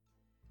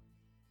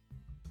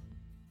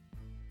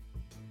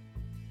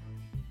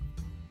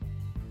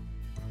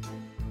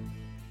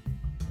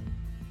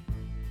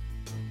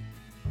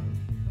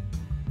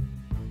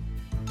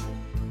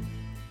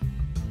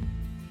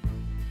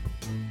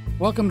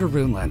Welcome to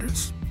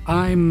Runelanders.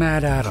 I'm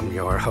Matt Adam,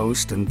 your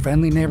host and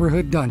friendly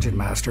neighborhood dungeon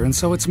master, and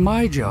so it's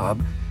my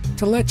job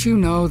to let you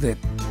know that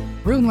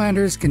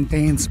Runelanders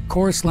contains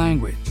coarse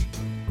language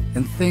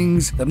and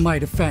things that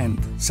might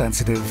offend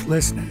sensitive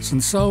listeners,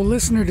 and so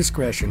listener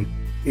discretion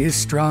is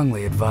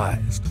strongly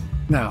advised.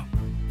 Now,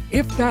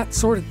 if that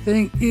sort of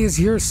thing is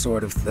your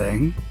sort of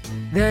thing,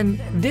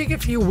 then dig,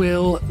 if you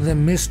will, the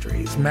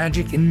mysteries,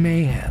 magic, and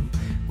mayhem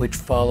which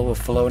follow a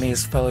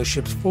felonious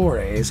fellowship's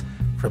forays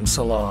from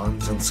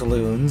salons and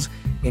saloons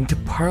into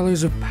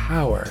parlors of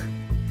power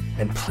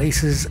and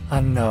places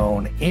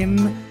unknown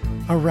in,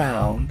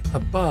 around,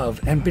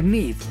 above, and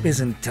beneath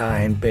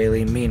Byzantine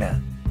Bailey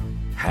Mina.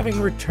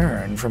 Having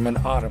returned from an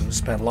autumn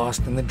spent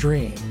lost in the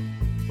dream,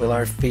 will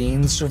our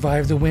fiends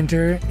survive the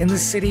winter in the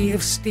city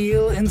of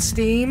steel and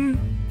steam?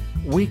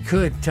 We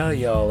could tell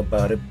you all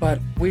about it, but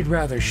we'd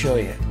rather show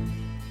you.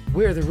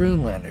 We're the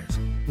Runelanders.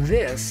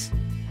 This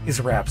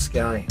is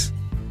Rapscallions.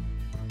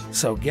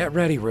 So get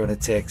ready,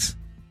 Runatics,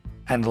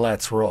 and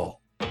let's roll.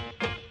 The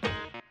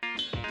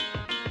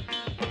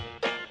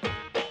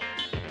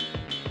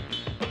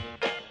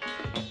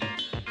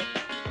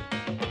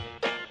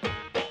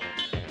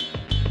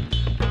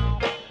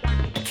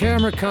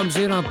camera comes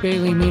in on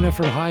Bailey Mina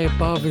from high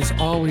above, as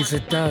always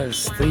it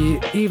does.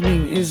 The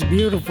evening is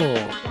beautiful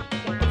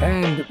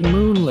and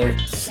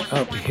moonlit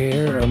up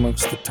here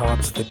amongst the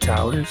tops of the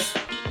towers.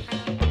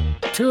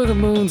 Two of the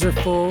moons are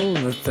full,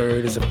 and the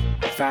third is a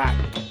fat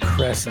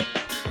crescent.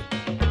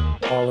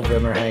 All of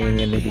them are hanging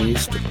in the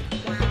east.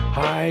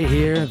 High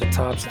here at the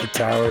tops of the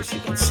towers, you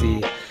can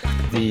see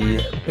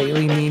the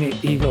Bailey Mina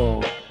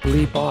eagle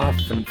leap off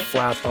and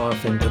flap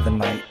off into the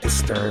night,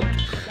 disturbed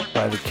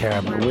by the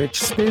camera, which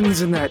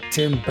spins in that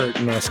Tim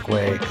Burton-esque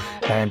way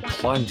and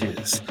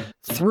plunges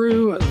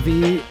through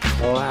the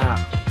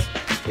clouds.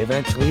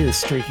 Eventually, the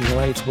streaking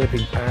lights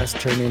whipping past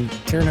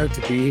turn out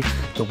to be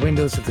the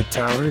windows of the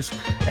towers,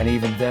 and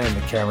even then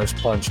the camera's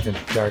plunged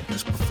into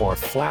darkness before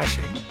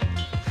flashing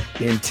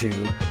into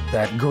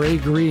that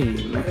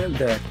gray-green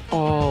that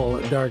all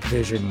dark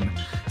vision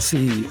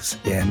sees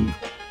in.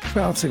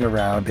 Bouncing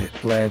around,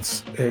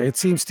 it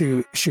seems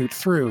to shoot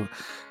through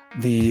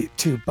the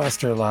two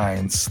buster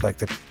lines, like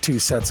the two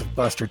sets of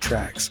buster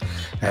tracks,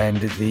 and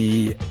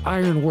the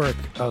ironwork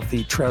of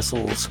the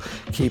trestles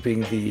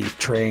keeping the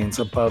trains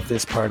above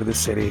this part of the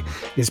city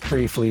is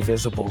briefly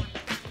visible.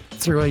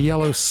 Through a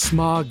yellow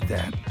smog,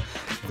 then,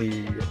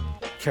 the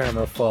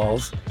camera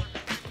falls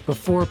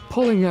before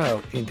pulling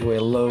out into a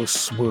low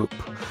swoop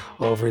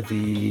over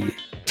the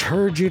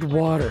turgid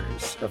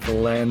waters of the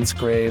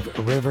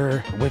Landsgrave River,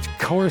 which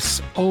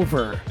course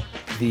over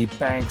the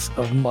banks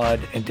of mud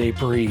and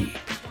debris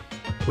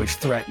which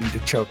threatened to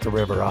choke the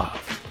river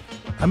off.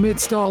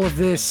 Amidst all of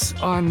this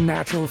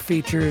unnatural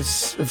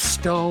features of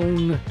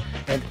stone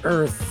and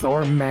earth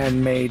or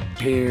man-made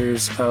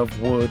piers of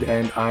wood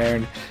and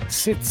iron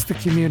sits the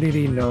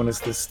community known as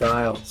the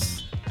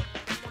Styles.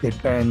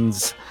 It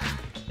bends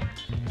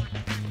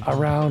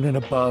around and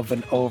above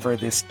and over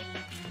this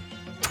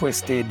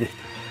twisted,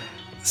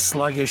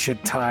 sluggish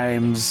at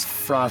times,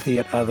 frothy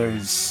at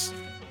others,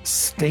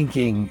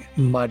 stinking,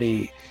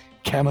 muddy,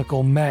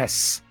 chemical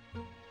mess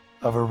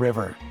of a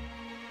river.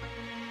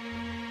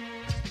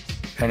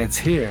 And it's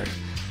here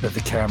that the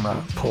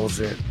camera pulls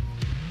in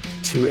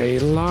to a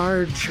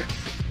large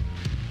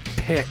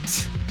pit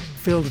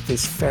filled with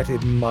this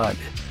fetid mud.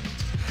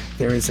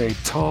 There is a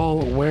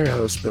tall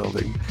warehouse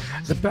building,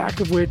 the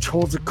back of which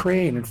holds a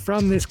crane, and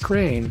from this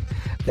crane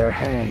there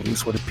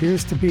hangs what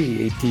appears to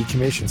be a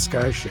decommissioned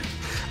skyship.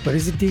 But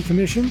is it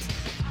decommissioned?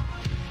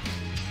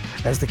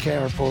 As the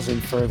camera pulls in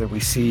further, we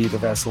see the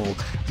vessel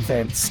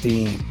vent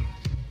steam.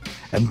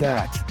 And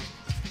that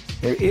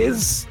there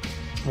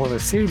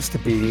seems to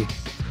be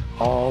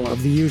all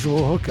of the usual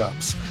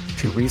hookups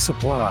to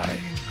resupply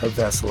a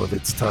vessel of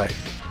its type.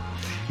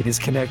 It is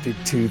connected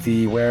to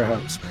the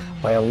warehouse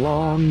by a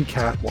long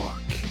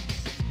catwalk.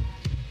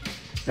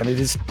 And it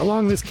is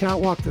along this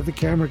catwalk that the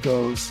camera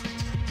goes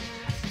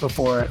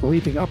before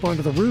leaping up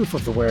onto the roof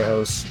of the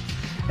warehouse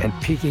and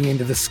peeking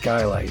into the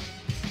skylight.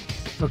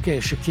 Okay,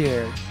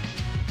 Shakir,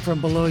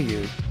 from below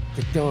you,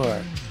 the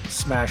door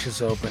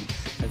smashes open,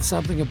 and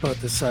something about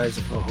the size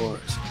of a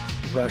horse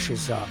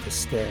rushes off the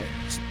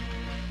stairs.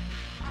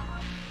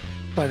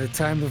 By the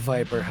time the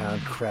Viper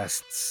Hound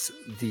crests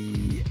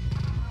the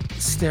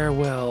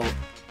stairwell,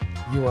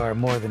 you are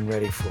more than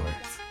ready for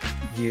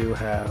it. You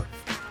have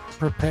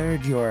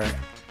prepared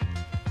yourself.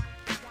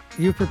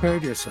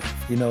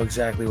 You know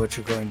exactly what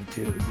you're going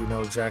to do. You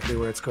know exactly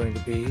where it's going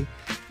to be.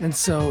 And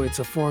so it's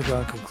a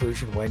foregone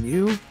conclusion when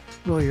you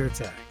roll your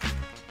attack.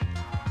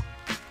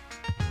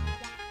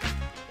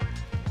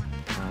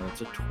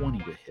 It's a 20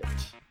 to hit.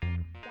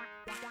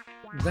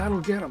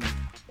 That'll get him.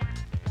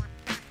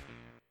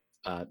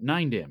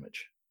 9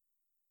 damage.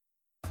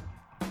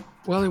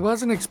 Well, he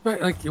wasn't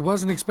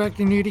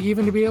expecting you to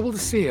even to be able to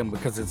see him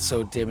because it's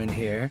so dim in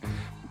here.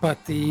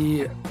 But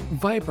the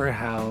Viper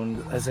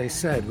Hound, as I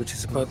said, which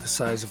is about the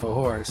size of a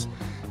horse,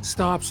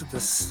 stops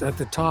at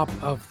the top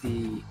of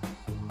the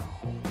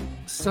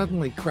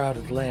suddenly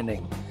crowded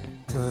landing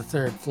to the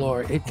third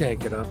floor. It can't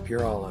get up.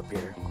 You're all up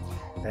here.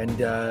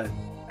 And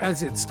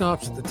as it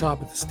stops at the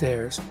top of the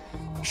stairs,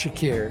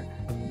 Shakir,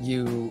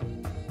 you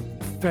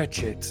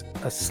fetch it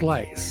a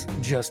slice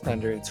just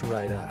under its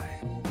right eye.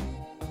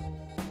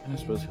 And I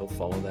suppose he'll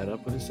follow that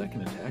up with his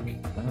second attack.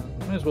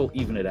 Might as well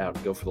even it out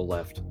and go for the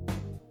left.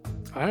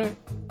 All right.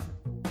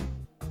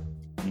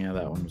 Yeah,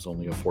 that one was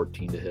only a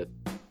 14 to hit.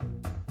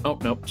 Oh,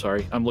 nope,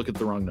 sorry. I'm looking at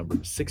the wrong number.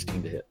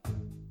 16 to hit.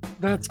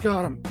 That's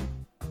got him.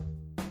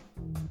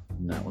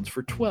 And that one's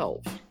for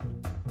 12.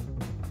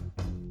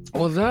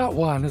 Well, that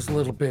one is a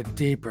little bit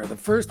deeper. The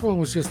first one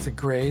was just a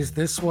graze.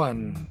 This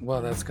one,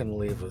 well, that's going to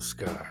leave a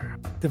scar.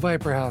 The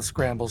Viper Hound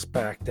scrambles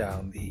back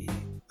down the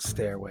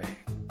stairway.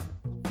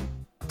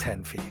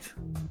 10 feet.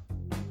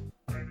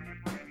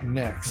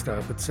 Next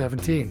up at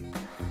 17.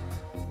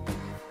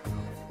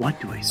 What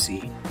do I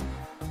see?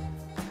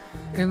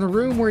 In the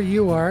room where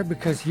you are,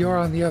 because you're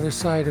on the other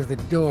side of the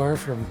door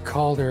from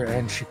Calder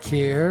and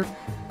Shakir,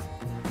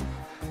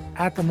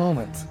 at the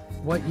moment,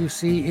 what you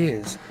see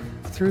is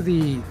through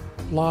the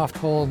loft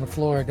hole in the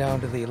floor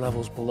down to the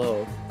levels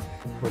below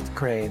with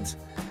cranes,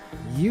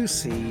 you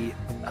see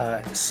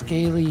a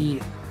scaly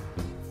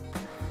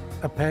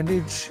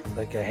appendage,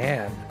 like a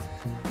hand,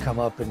 come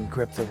up and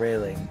grip the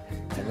railing,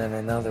 and then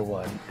another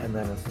one, and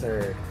then a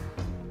third.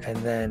 And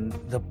then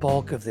the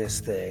bulk of this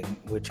thing,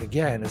 which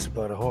again is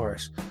about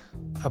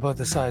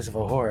the size of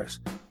a horse,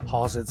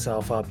 hauls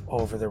itself up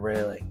over the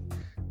railing.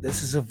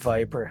 This is a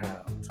Viper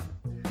Hound.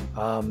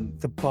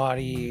 The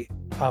body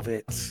of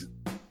it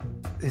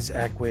is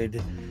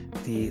equid.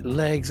 The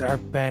legs are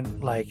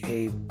bent like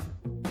a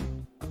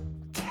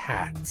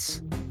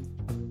cat's.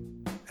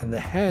 And the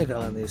head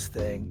on this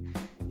thing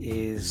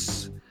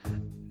is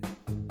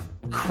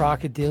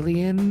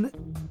crocodilian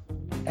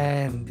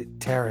and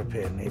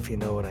terrapin, if you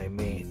know what I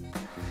mean.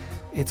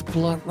 It's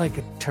blunt like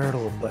a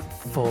turtle, but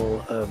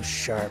full of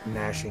sharp,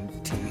 gnashing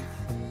teeth.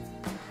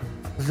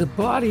 The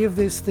body of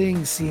this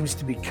thing seems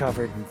to be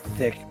covered in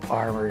thick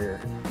armor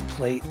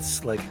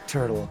plates like a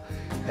turtle,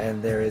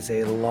 and there is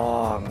a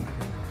long,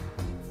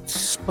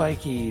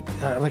 spiky,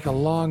 like a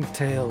long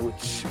tail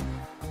which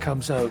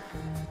comes out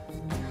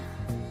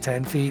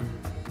 10 feet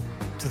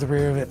to the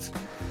rear of it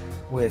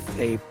with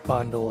a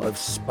bundle of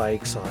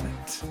spikes on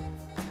it.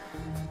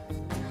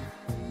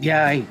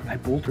 Yeah, I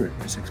bolter it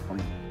for 6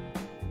 points.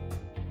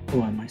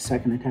 Oh, on my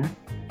second attack?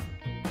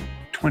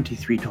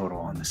 23 total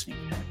on the sneak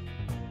attack.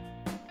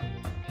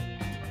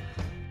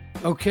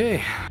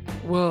 Okay,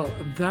 well,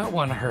 that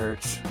one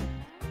hurts.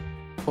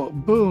 Well,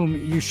 boom,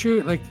 you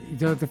shoot, like,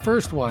 the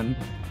first one,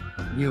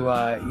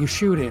 you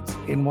shoot it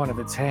in one of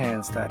its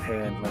hands, that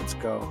hand lets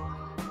go.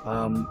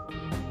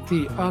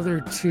 The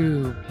other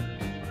two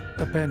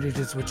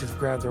appendages, which has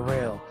grabbed the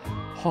rail,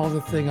 haul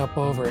the thing up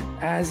over it.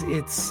 As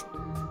it's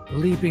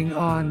leaping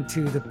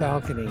onto the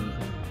balcony,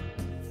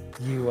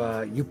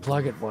 you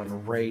plug it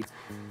one right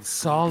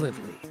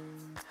solidly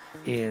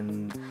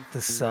in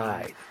the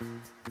side.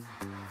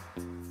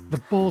 The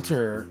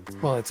bolter,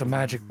 well, it's a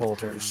magic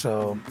bolter,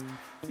 so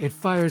it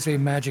fires a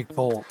magic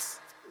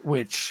bolt,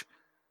 which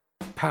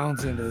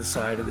pounds into the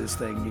side of this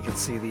thing. You can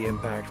see the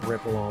impact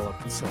ripple all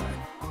up inside.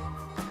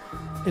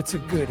 It's a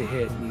good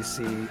hit, and you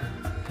see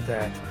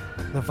that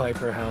the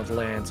Viper Hound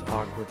lands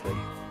awkwardly.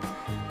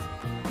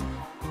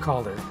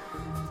 Calder.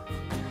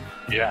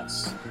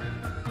 Yes.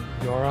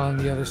 You're on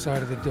the other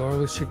side of the door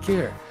with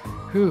Shakir,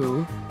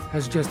 who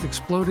has just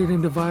exploded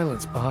into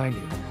violence behind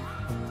you.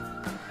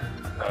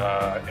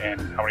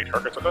 And how many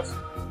targets are this?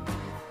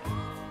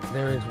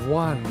 There is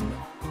one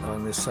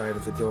on this side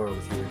of the door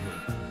with you and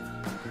he.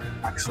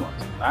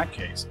 Excellent. In that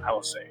case, I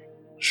will say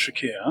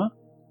Shakir.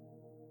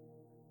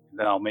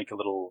 Then I'll make a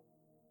little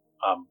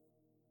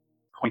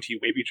pointy,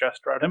 wavy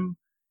gesture at him,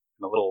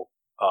 and a little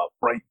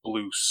bright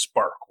blue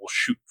spark will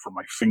shoot from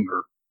my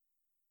finger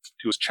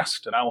to his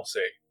chest, and I will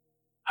say,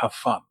 "Have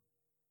fun,"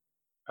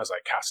 as I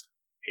cast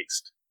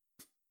haste.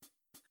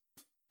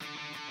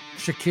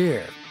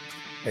 Shakir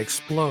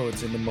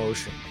explodes into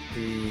motion.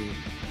 The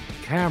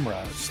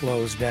camera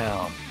slows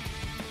down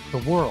the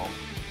world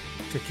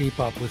to keep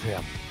up with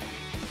him.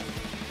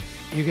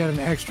 You get an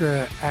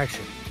extra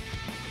action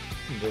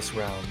this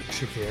round,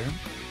 Shakir.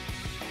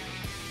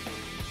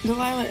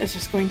 Delilah is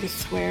just going to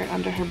swear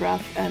under her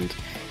breath and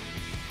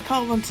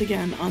call once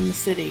again on the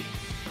city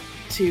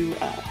to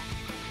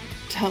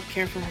help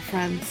care for her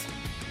friends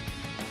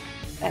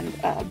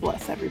and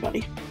bless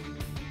everybody.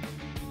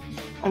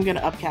 I'm going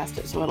to upcast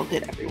it so it'll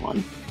hit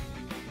everyone.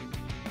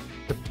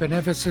 The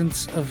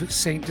beneficence of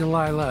Saint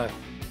Delilah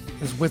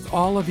is with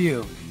all of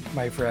you,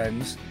 my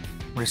friends.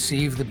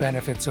 Receive the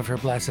benefits of her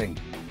blessing.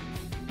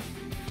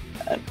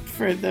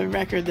 For the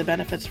record, the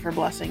benefits of her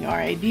blessing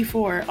are a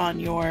D4 on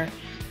your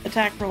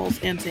attack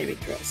rolls and saving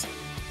throws.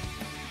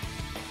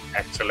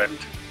 Excellent.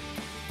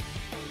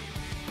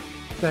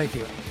 Thank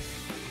you.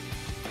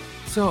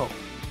 So,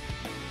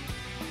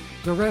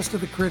 the rest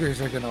of the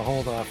critters are going to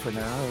hold off for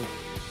now.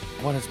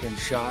 One has been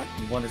shot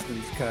and one has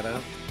been cut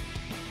up.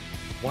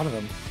 One of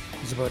them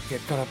is about to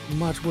get cut up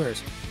much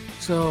worse.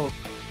 So,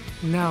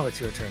 now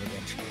it's your turn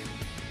again, Shane.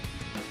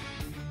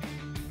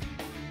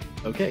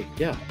 Okay,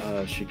 yeah.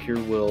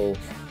 Shakir will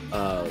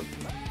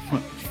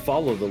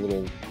follow the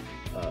little,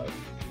 well,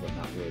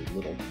 not really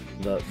little,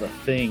 the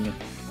thing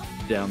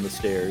down the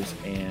stairs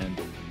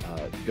and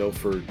go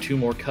for 2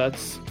 more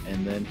cuts,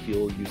 and then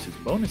he'll use his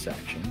bonus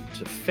action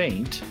to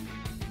feint,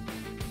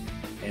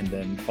 and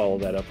then follow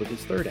that up with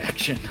his third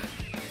action.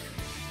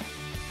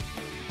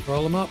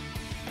 Roll them up.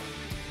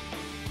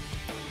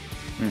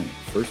 Alright,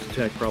 first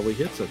attack probably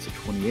hits. That's a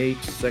 28.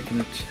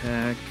 Second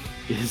attack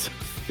is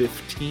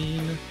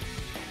 15.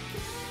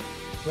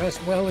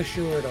 Rest well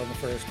assured on the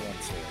first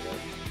one, sir.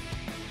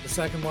 The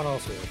second one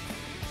also.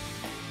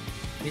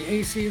 The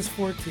AC is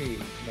 14,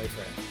 my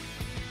friend.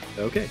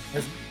 Okay.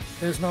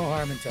 There's no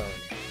harm in telling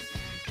you.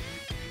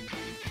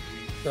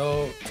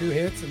 So 2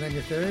 hits and then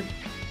your third?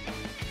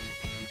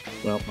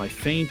 Well, my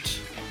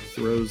feint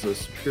throws a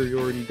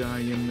superiority die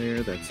in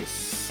there. That's a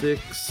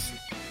 6.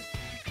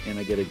 And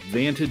I get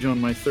advantage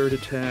on my third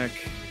attack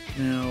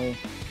now.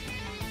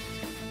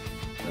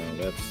 No,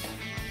 that's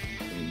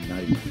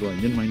not even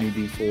throwing in my new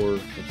d4.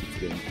 That's what's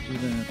going to do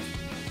that.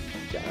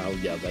 Yeah, oh,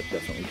 yeah, that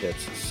definitely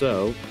hits.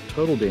 So,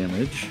 total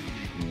damage.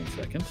 Give me 1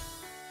 second.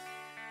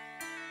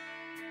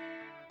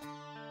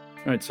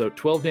 Alright, so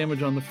 12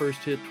 damage on the first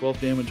hit,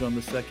 12 damage on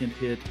the second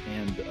hit,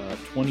 and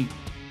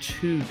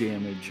 22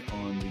 damage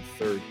on the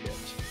third hit.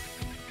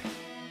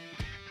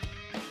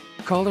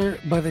 Calder,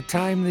 by the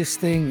time this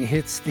thing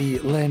hits the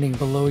landing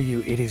below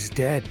you, it is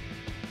dead.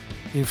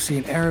 You've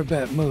seen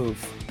Arabet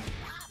move.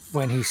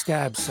 When he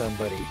stabs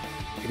somebody,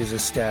 it is a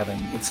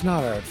stabbing. It's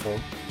not artful.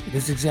 It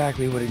is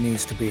exactly what it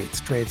needs to be. It's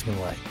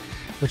tradesmanlike.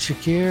 But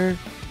Shakir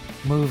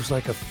moves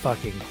like a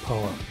fucking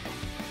poem.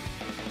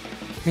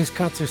 His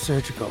cuts are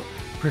surgical,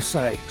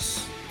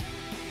 precise,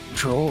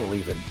 droll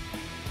even.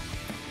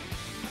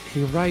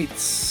 He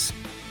writes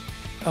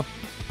a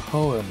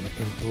poem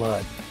in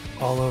blood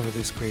all over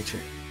this creature.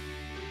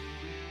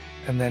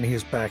 And then he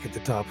is back at the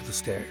top of the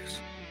stairs.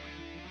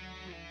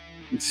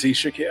 See,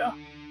 Shakir?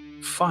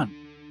 Fun.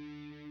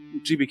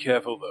 Do be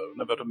careful, though.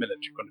 In about a minute,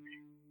 you're going to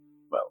be,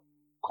 well,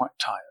 quite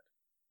tired.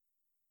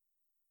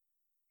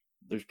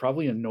 There's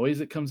probably a noise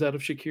that comes out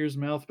of Shakir's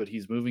mouth, but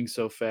he's moving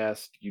so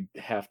fast, you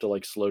have to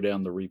slow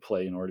down the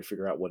replay in order to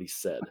figure out what he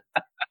said.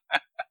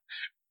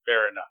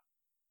 Fair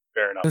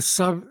enough.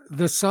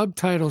 The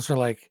subtitles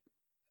are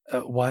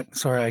what?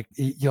 Sorry,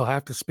 you'll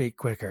have to speak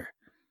quicker.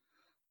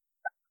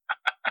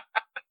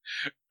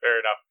 Fair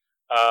enough.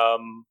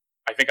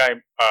 I think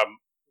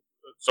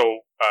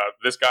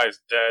this guy is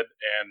dead,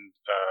 and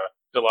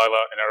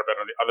Delilah and Arabet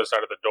on the other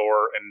side of the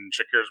door, and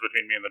Shakir's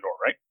between me and the door,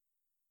 right?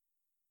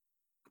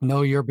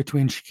 No, you're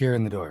between Shakir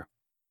and the door.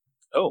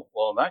 Oh,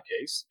 well, in that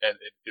case,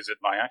 is it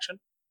my action?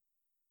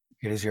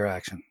 It is your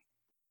action.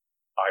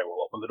 I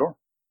will open the door.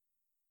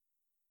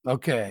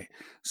 Okay,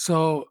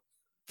 so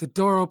the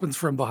door opens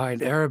from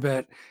behind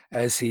Arabet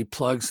as he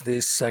plugs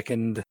this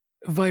second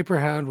Viper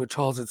Hound, which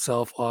hauls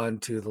itself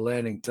onto the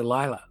landing.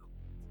 Delilah.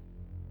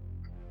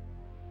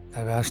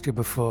 I've asked you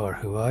before,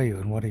 who are you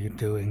and what are you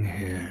doing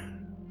here?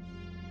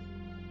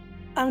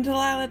 I'm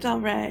Delilah Del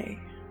Rey.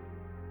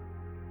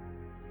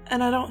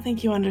 And I don't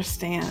think you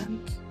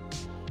understand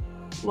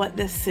what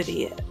this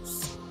city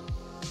is.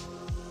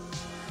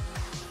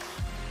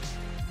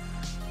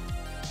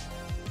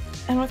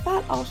 And with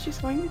that, all she's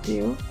going to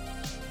do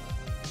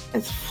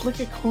is flick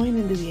a coin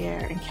into the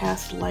air and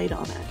cast light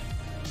on it.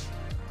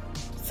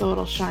 So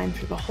it'll shine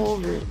through the whole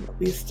room, at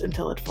least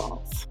until it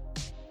falls.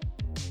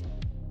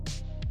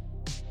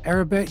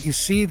 Arabet, you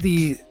see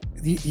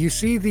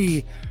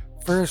the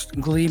first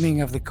gleaming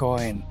of the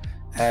coin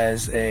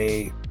as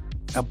a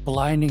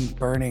blinding,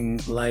 burning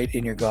light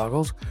in your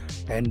goggles,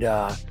 and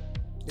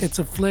it's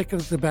a flick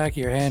of the back of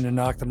your hand to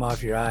knock them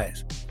off your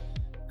eyes.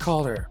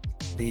 Calder,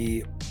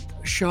 the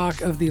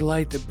shock of the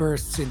light that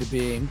bursts into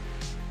being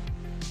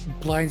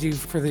blinds you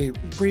for the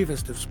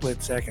briefest of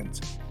split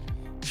seconds.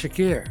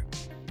 Shakir,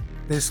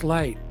 this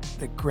light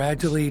that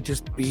gradually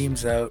just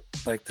beams out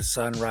like the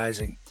sun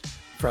rising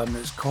from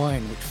this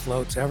coin, which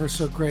floats ever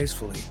so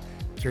gracefully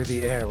through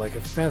the air like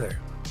a feather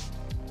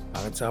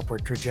on its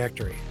upward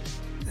trajectory,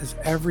 as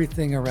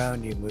everything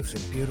around you moves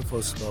in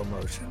beautiful slow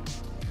motion.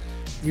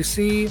 You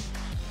see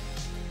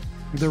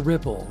the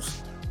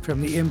ripples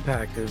from the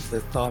impact of the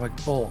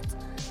thaumic bolt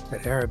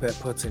that Arabet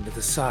puts into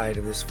the side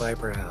of this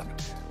Viper Hound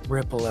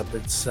ripple up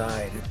its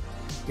side,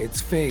 its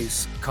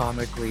face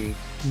comically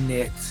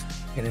knit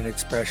in an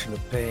expression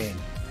of pain.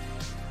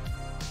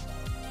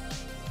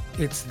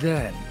 It's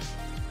then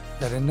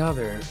that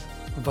another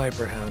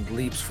Viper Hound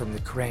leaps from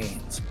the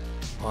cranes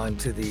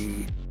onto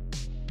the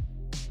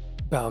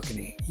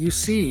balcony. You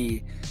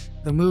see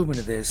the movement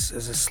of this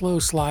as a slow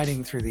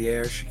sliding through the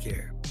air,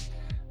 Shakir.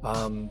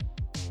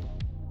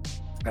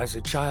 As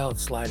a child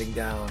sliding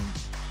down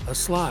a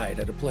slide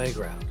at a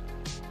playground.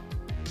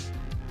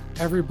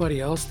 Everybody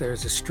else there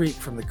is a streak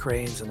from the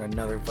cranes, and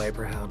another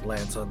Viper Hound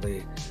lands on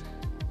the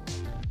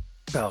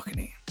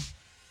balcony.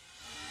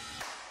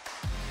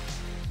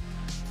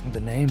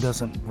 The name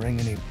doesn't ring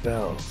any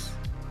bells.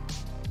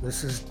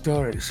 This is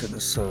Doris and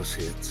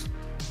Associates.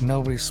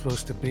 Nobody's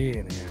supposed to be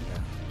in here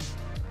now.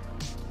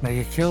 Now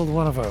you killed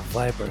one of our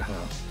Viper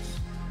hounds.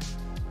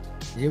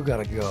 You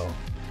gotta go.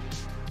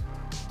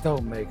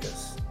 Don't make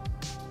us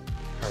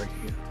hurt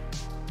you.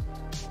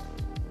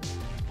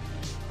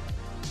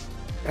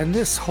 And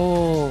this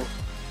whole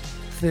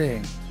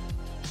thing,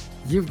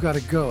 you've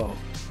gotta go.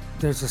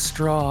 There's a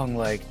strong,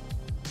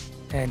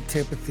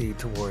 antipathy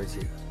towards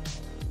you.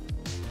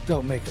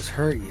 Don't make us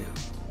hurt you.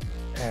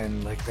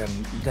 And,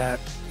 then that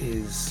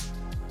is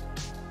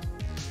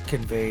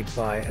conveyed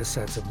by a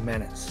sense of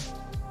menace.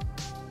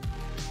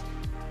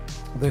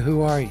 The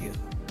who are you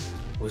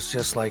was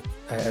just like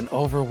an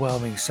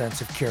overwhelming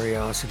sense of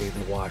curiosity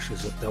that washed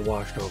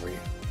over you.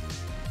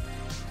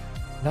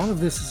 None of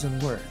this is in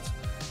words.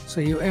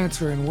 So you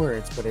answer in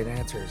words, but it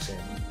answers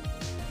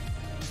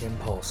in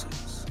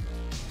impulses.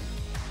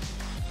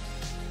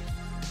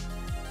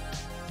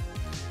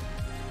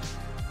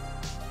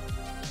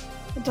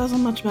 It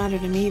doesn't much matter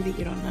to me that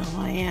you don't know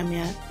who I am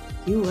yet.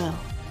 You will.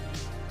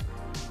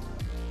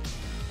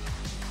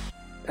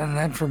 And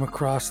then from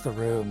across the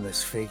room,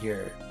 this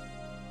figure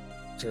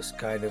just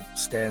kind of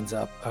stands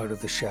up out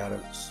of the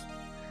shadows.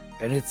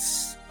 And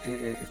it's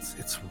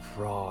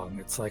wrong.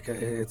 It's like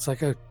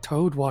a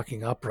toad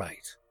walking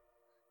upright,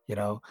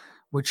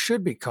 which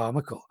should be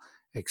comical,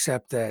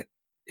 except that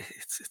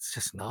it's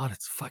just not.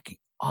 It's fucking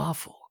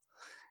awful.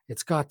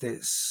 It's got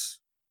this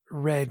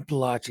red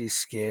blotchy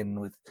skin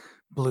with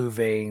blue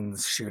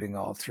veins shooting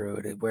all through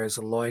it. It wears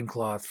a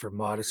loincloth for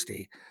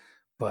modesty,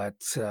 but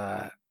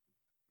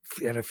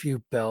and a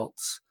few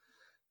belts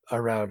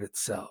around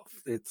itself.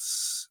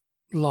 Its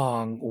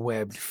long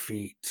webbed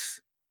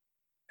feet,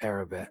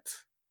 Arabette,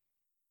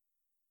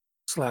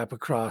 slap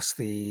across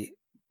the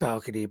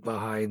balcony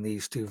behind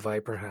these two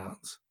Viper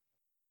hounds.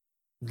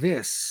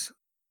 This,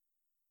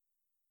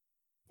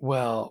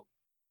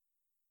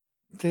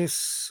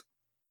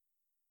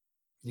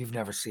 you've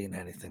never seen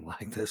anything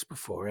like this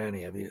before,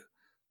 any of you.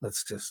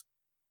 Let's just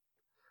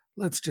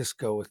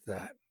go with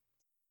that.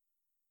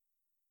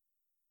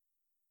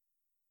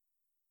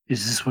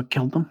 Is this what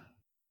killed them?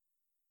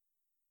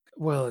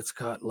 Well, it's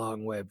got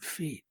long webbed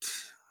feet.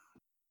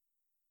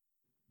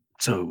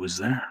 So it was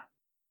there.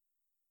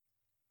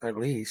 At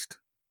least.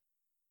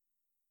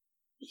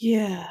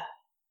 Yeah,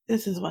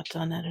 this is what's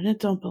done it, and it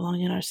don't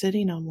belong in our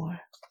city no more.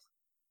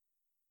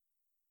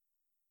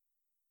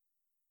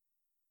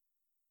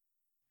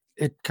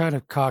 It kind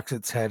of cocks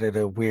its head at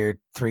a weird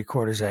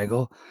 3/4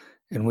 angle,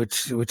 in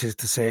which is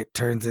to say it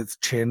turns its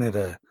chin at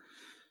a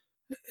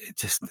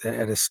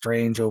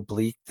strange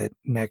oblique that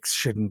necks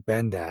shouldn't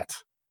bend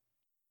at.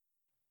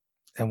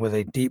 And with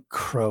a deep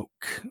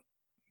croak,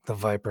 the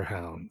Viper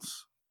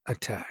hounds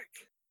attack.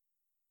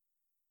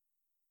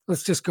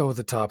 Let's just go with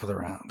the top of the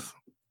round.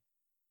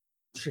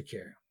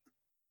 Shakir.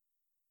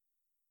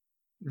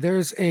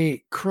 There's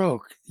a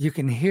croak. You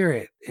can hear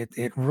it.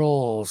 It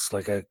rolls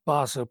like a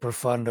basso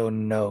profundo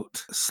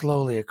note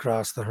slowly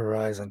across the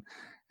horizon,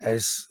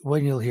 as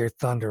when you'll hear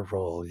thunder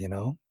roll,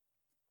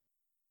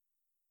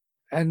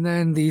 And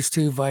then these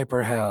two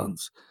Viper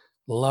hounds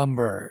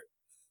lumber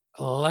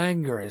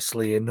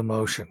languorously into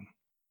motion.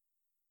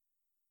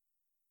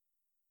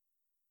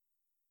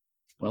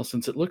 Well,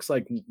 since it looks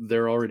like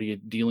they're already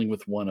dealing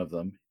with one of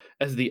them,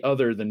 as the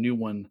new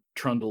one,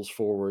 trundles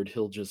forward,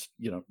 he'll just,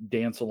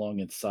 dance along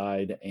its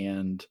side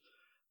and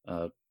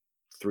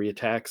 3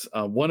 attacks,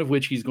 one of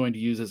which he's going to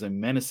use as a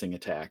menacing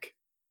attack.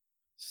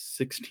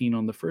 16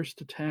 on the first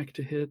attack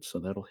to hit, so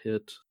that'll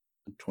hit.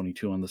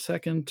 22 on the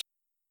second.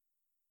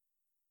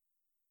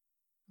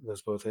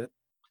 Those both hit.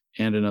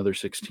 And another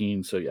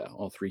 16, so yeah,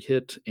 all 3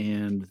 hit,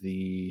 and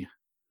the...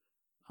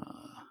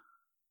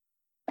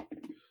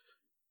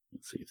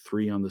 let's see,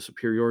 3 on the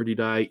superiority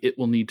die. It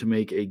will need to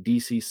make a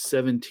DC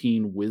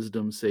 17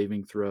 wisdom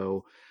saving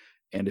throw,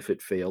 and if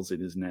it fails,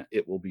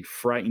 it will be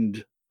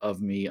frightened of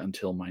me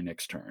until my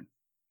next turn.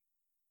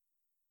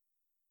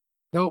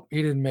 Nope,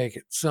 he didn't make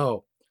it.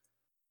 So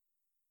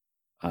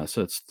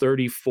it's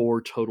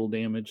 34 total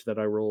damage that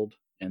I rolled,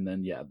 and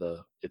then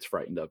it's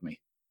frightened of me,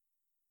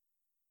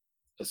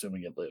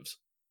 assuming it lives.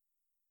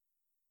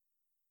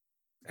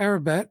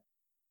 Arabette,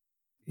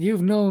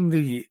 you've known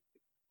the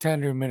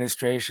tender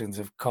ministrations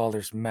of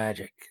Calder's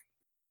magic.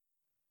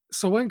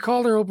 So when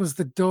Calder opens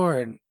the door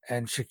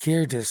and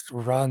Shakir just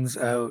runs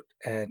out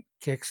and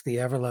kicks the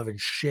ever-loving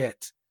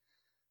shit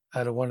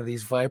out of one of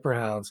these Viper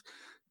hounds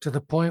to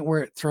the point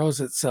where it throws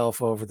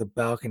itself over the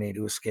balcony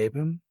to escape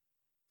him,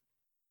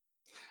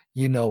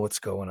 you know what's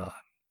going on.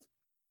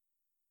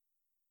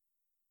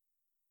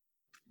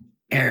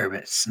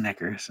 Arabette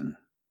snickers and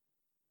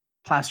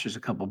plasters a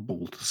couple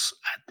bolts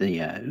at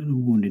the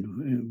wounded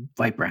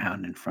Viper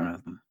hound in front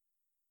of them.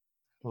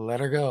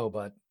 Let her go,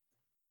 bud.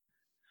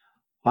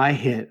 I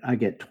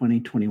get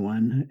 20,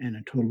 21, and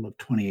a total of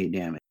 28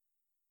 damage.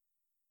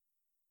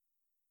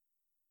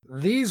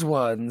 These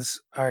ones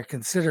are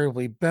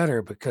considerably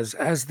better because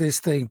as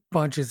this thing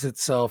bunches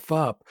itself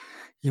up,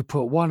 you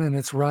put one in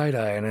its right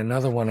eye and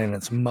another one in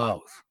its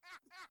mouth.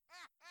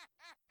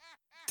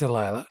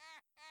 Delilah.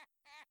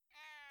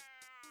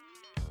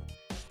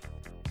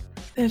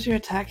 There's your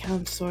attack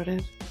hound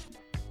sorted.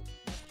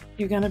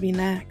 You're gonna be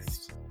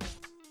next.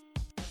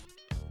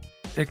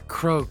 it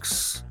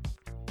croaks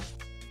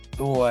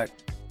what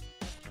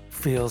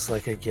feels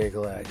like a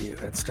giggle at you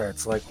and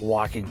starts like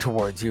walking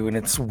towards you in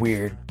its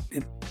weird,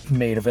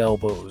 made of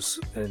elbows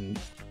and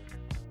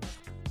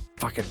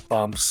fucking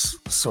bumps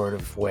sort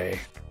of way.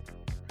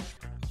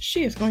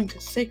 She is going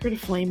to Sacred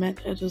Flame it.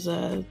 It is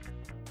a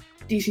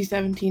DC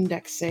 17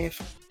 Dex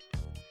save.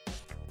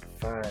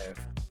 5.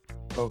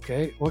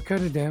 Okay, what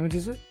kind of damage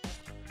is it?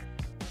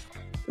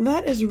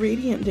 That is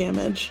radiant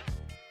damage,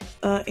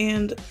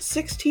 and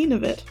 16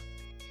 of it,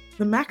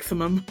 the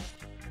maximum.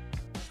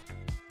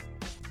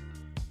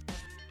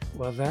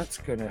 Well, that's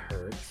gonna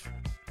hurt.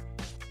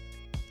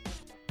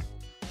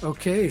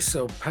 Okay,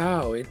 so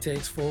pow, it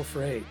takes full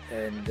freight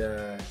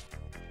and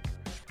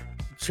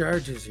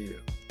charges you.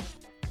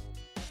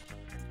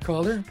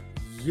 Calder,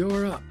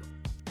 you're up.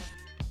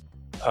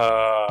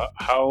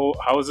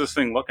 How is this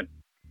thing looking?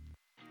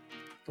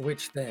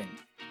 Which thing?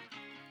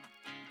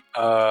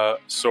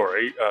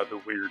 Sorry,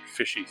 the weird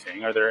fishy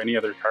thing. Are there any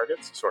other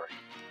targets? Sorry.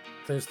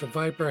 There's the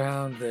Viper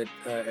Hound that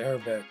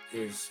Arabec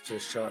is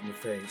just shot in the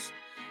face.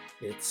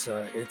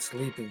 It's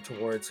leaping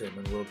towards him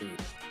and will be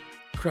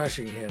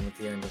crushing him at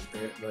the end of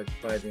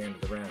by the end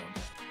of the round.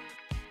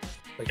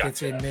 Like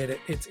Gotcha.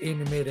 It's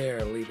in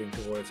midair, leaping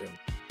towards him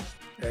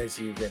as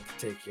you get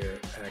to take your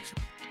action.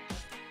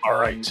 All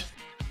right.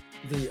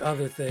 The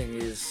other thing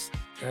has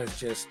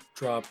just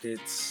dropped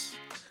its,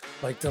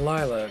 like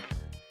Delilah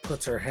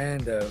puts her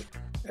hand out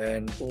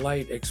and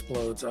light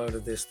explodes out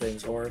of this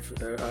thing's out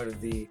of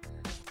the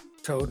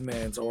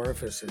Toadman's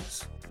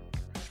orifices.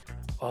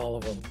 All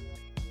of them.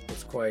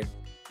 It's quite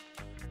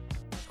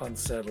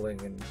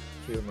unsettling and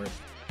humorous.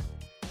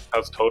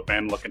 How's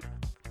Toadman looking?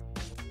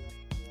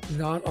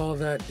 Not all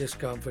that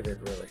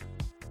discomfited, really.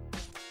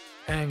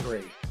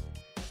 Angry.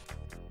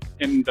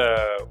 And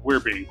we're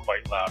being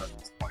quite loud at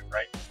this point,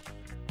 right?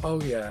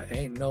 Oh yeah,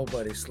 ain't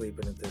nobody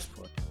sleeping at this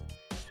point.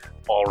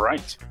 All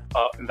right.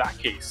 In that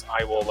case,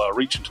 I will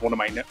reach into one of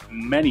my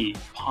many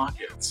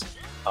pockets.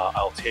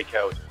 I'll take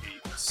out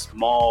a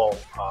small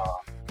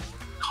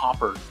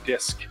copper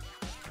disc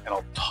and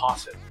I'll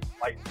toss it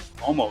lightly,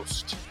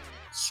 almost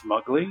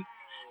smugly.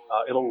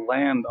 It'll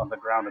land on the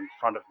ground in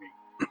front of me.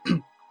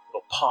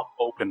 It'll pop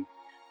open,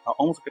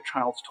 almost like a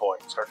child's toy,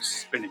 and start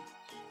spinning.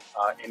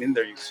 And in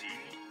there you see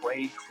a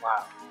gray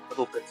cloud,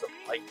 little bits of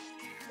light,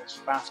 goes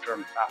faster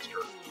and faster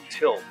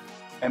until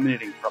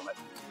emanating from it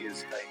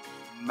is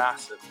a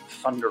massive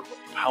thunder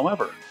wave.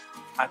 However,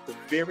 at the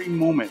very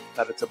moment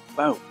that it's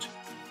about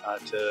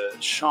to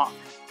shock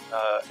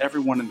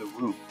everyone in the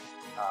room,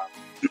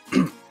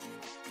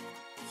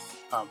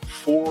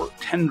 4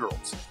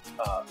 tendrils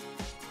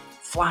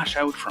flash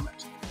out from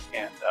it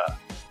and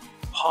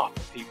pop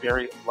a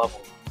very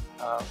level,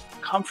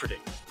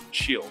 comforting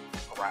shield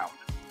around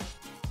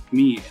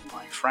me and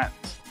my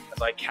friends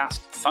as I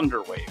cast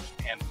Thunder Wave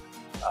and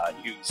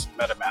use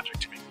meta magic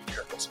to make a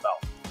careful spell.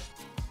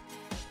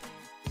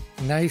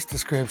 Nice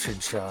description,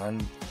 Sean.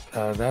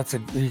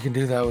 You can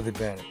do that with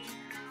advantage.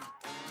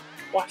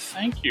 Why,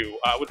 thank you.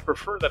 I would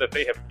prefer that if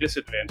they have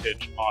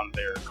disadvantage on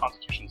their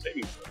Constitution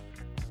saving throw.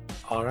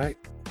 All right.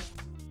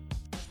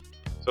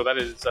 So that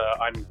is,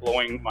 I'm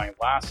blowing my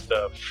last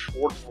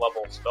 4th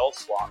level spell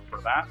slot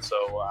for that.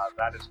 So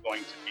that is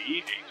going to be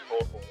a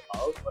total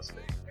of, let's see,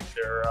 make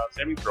their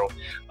saving throw.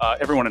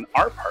 Everyone in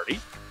our party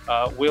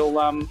will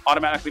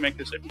automatically make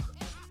their saving throw.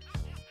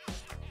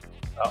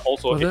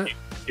 Also,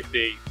 if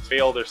they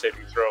fail their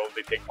saving throw,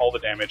 they take all the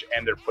damage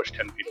and they're pushed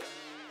 10 feet away.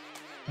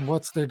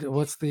 What's the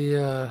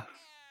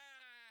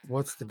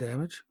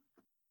damage?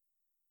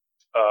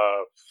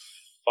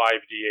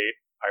 5d8.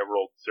 I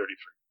rolled 33.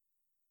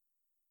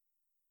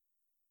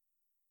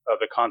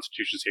 The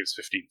Constitution saves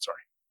 15. Sorry.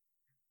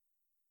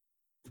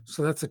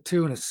 So that's a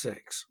 2 and a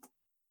 6.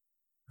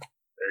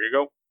 There you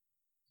go.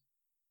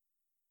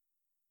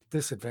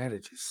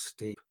 Disadvantage is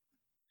steep.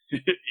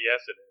 Yes,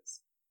 it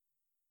is.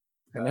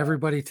 And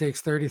everybody takes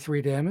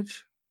 33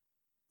 damage?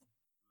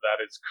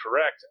 That is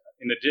correct.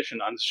 In addition,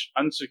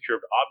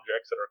 unsecured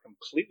objects that are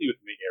completely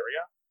within the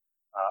area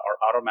are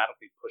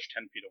automatically pushed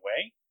 10 feet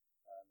away.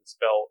 The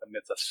spell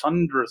emits a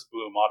thunderous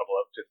boom audible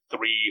up to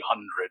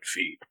 300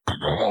 feet.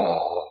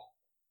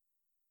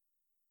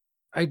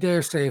 I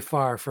dare say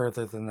far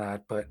further than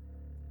that, but...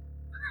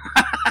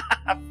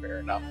 Fair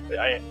enough.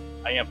 I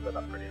am put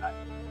up pretty high.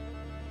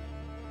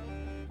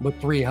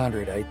 But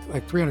 300,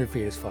 300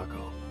 feet is fuck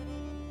all.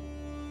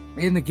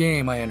 In the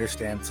game, I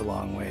understand it's a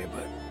long way,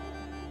 but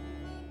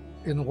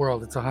in the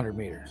world, it's 100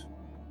 meters.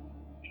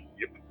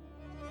 Yep.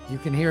 You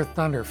can hear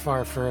thunder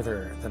far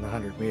further than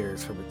 100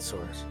 meters from its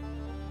source.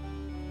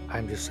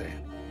 I'm just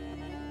saying.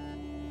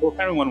 Well, if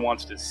anyone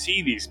wants to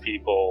see these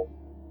people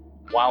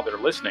while they're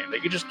listening, they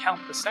could just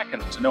count the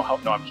seconds to know how...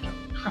 No, I'm just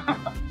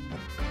joking.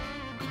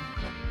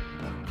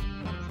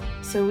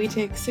 So we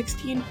take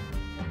 16.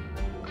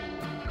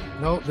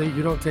 No,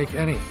 you don't take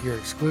any. You're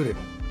excluded.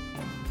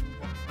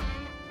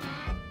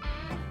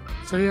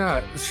 So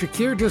yeah,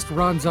 Shakir just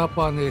runs up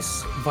on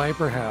this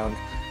Viper Hound,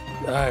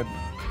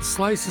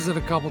 slices it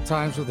a couple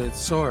times with its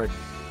sword,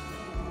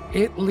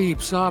 It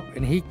leaps up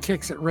and he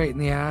kicks it right in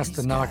the ass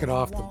to knock it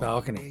off the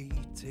balcony.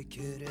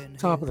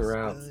 Top of the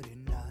round.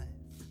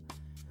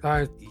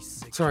 As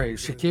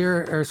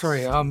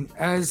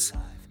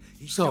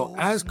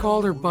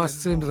Calder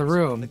busts into the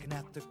room,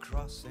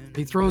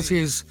 he throws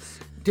his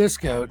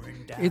disc out.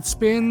 It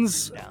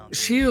spins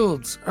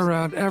shields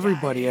around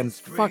everybody and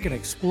fucking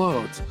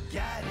explodes.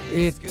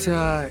 It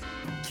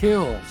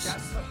kills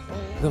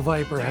the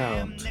Viper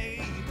Hound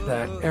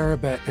that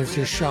Arabet has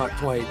just shot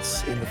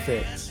twice in the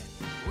face.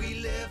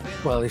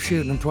 Well, if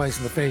shooting him twice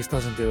in the face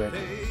doesn't do it,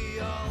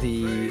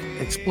 the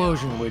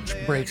explosion, which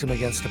breaks him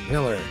against a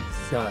pillar,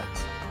 does.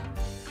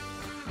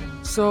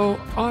 So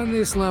on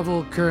this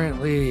level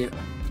currently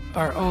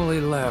are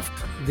only left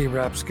the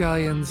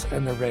Rapscallions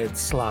and the Red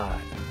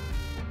Slide.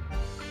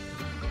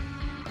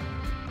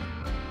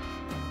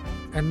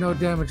 And no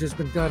damage has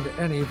been done to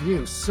any of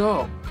you.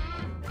 So,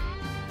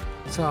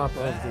 top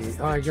of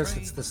the... I guess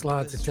it's the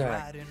Slide's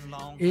attack.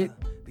 It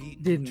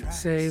didn't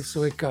save,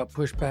 so it got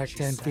pushed back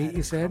 10 feet,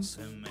 you said?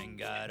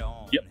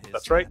 Yep,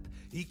 that's right.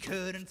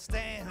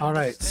 All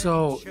right,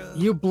 so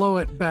you blow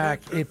it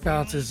back, it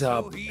bounces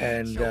up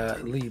and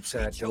leaps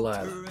at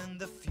Delilah.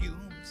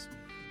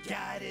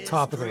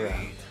 Top of the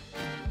round.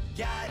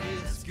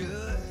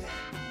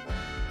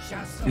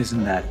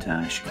 Isn't that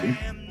Shakir?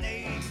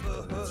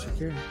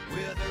 Shakir.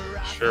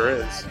 Sure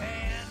is.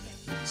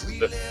 It's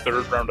the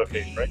third round of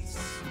hate, right?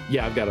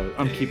 Yeah,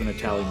 I'm keeping a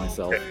tally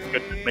myself. Okay,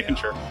 good. Making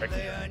sure. All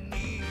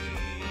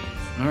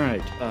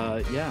right.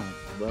 Yeah.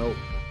 Well,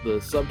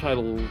 the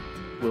subtitle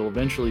will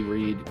eventually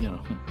read,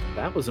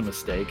 that was a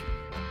mistake,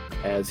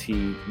 as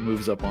he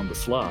moves up on the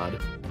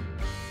slod.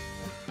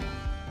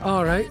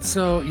 All right,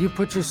 so you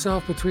put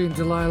yourself between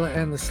Delilah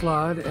and the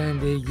Slod,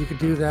 and you could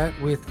do that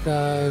with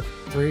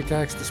 3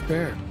 attacks to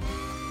spare.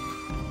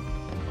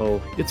 Oh,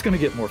 it's going to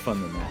get more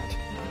fun than that.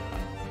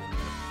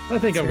 I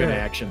think I'm going to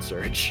Sure. action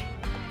surge.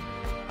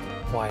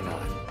 Why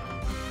not?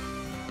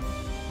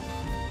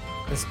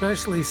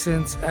 Especially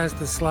since as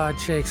the Slod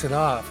shakes it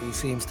off, he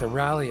seems to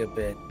rally a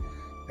bit.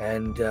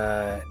 And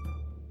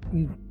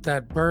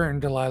that burn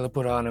Delilah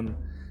put on him,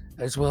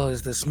 as well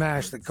as the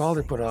smash that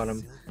Calder put on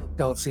him,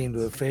 don't seem to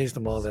have phased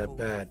him all that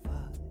bad.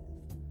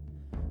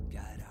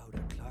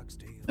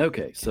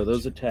 Okay, so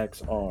those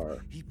attacks are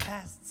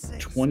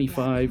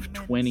 25,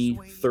 20,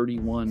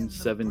 31,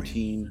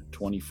 17,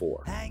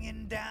 24.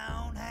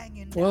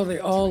 Well, they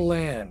all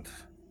land.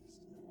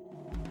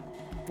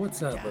 What's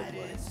that look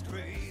like?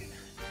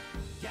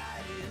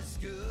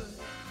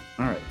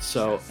 All right,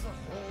 so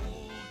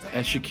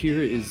as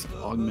Shakir is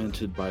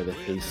augmented by the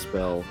haste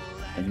spell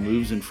and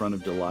moves in front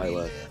of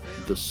Delilah,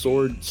 the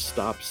sword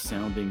stops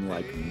sounding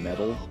like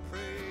metal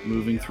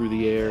moving through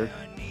the air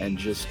and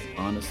just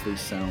honestly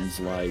sounds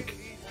like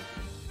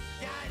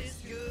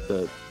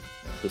the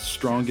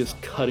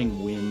strongest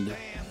cutting wind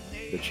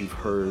that you've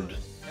heard,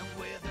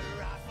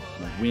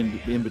 wind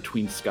in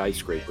between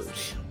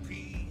skyscrapers.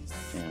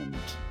 And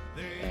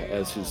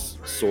as his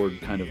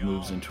sword kind of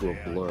moves into a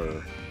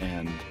blur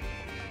and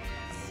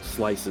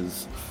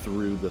slices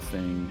through the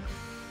thing,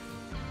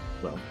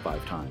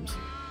 5 times.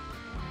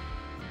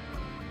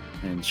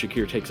 And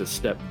Shakir takes a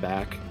step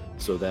back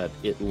so that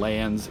it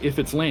lands, if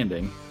it's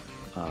landing,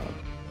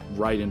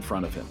 right in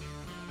front of him.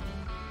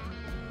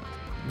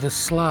 The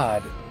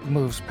Slod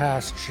moves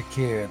past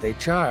Shakir. They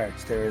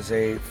charge. There is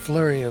a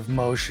flurry of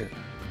motion.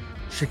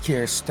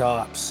 Shakir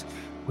stops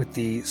with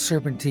the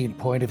serpentine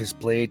point of his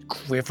blade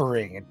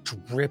quivering and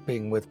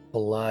dripping with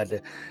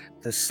blood.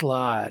 The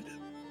Slod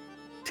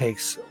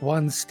takes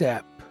 1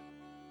 step,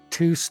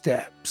 2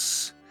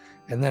 steps,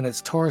 and then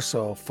its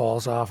torso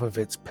falls off of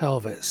its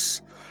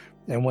pelvis.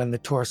 And when the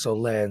torso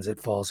lands, it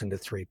falls into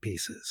 3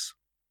 pieces.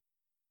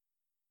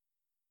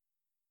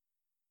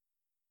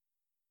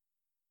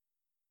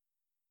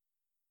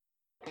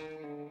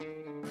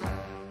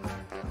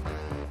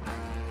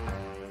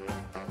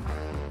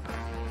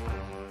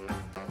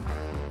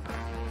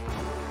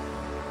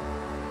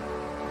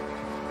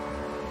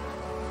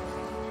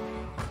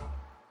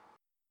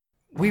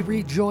 We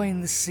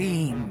rejoin the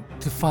scene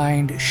to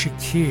find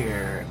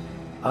Shakir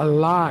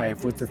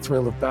alive with the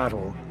thrill of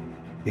battle.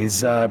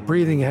 He's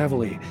breathing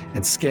heavily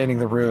and scanning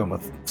the room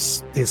with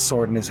his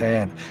sword in his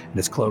hand and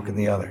his cloak in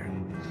the other.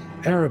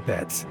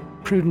 Arabet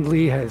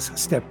prudently has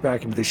stepped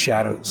back into the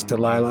shadows.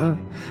 Delilah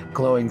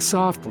glowing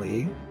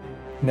softly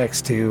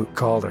next to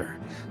Calder.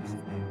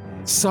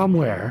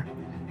 Somewhere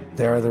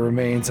there are the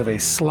remains of a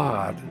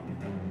Slod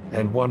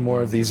and 1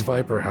 more of these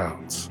Viper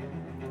Hounds.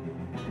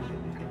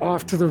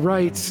 Off to the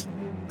right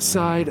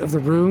side of the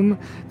room,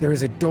 there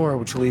is a door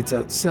which leads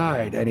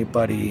outside.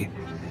 Anybody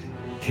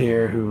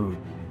here who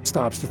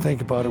stops to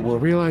think about it will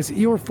realize that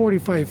you are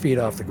 45 feet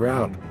off the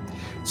ground.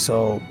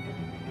 So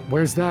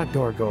where's that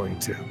door going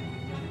to?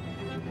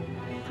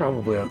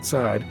 Probably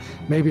outside.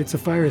 Maybe it's a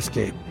fire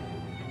escape.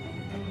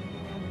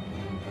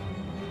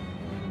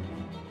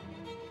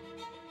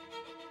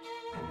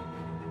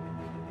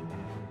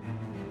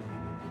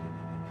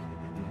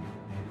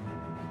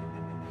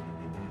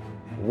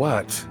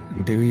 What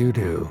do you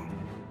do?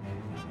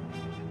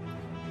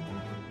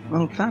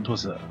 Well, that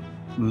was a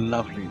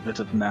Lovely bit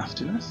of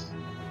nastiness.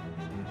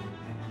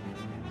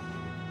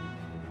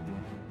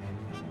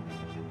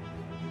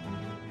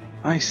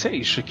 I say,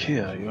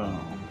 Shakir, you're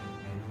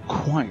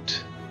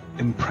quite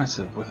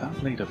impressive with that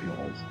blade of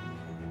yours.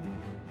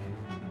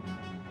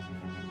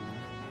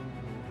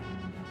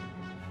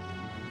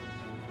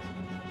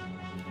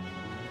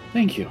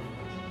 Thank you.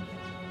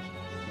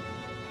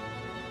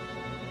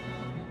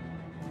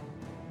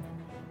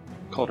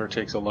 Calder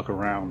takes a look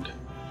around.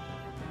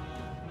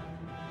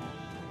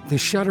 The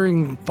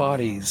shuddering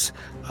bodies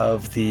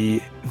of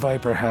the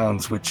Viper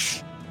Hounds,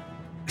 which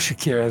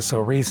Shakir has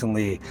so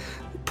recently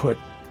put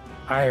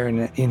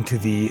iron into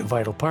the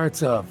vital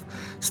parts of,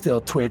 still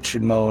twitch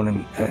and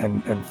moan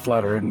and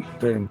flutter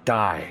and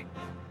die.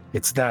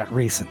 It's that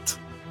recent.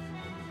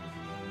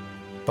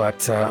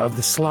 But of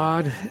the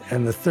Slod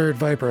and the third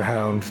Viper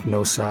Hound,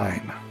 no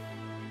sign.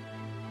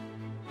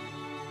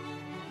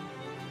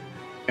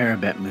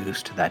 Arabette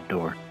moves to that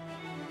door.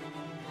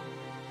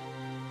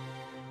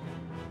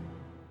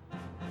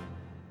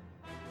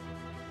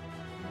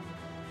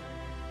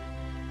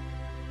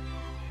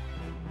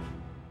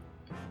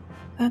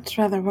 That's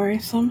rather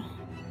worrisome.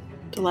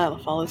 Delilah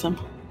follows him.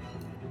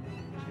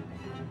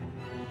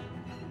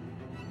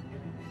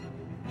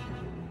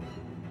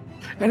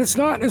 And it's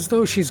not as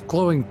though she's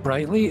glowing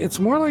brightly. It's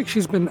more like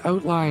she's been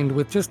outlined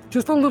with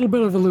just a little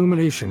bit of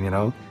illumination, you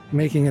know,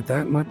 making it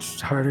that much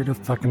harder to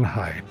fucking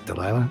hide,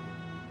 Delilah.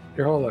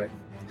 Your whole life.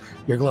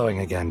 You're glowing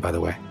again, by the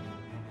way.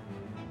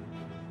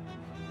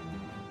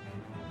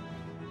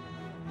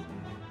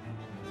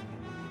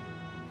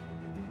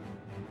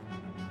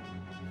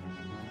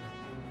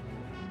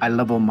 I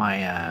level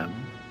my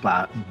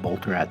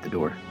bolter at the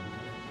door.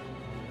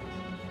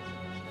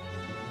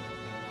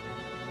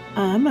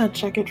 I'm gonna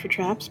check it for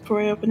traps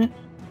before I open it.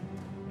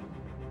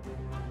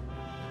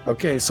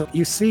 Okay, so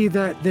you see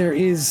that there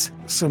is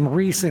some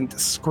recent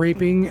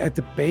scraping at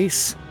the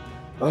base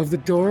of the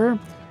door,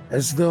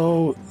 as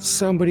though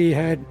somebody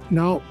had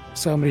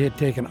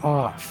taken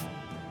off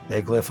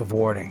a glyph of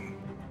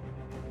warding.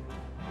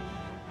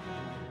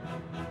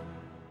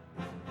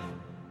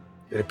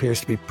 It appears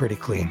to be pretty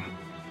clean.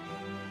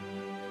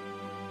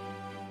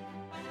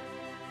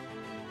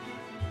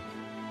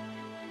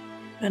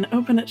 And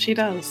open it she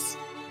does,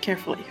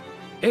 carefully.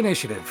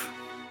 Initiative.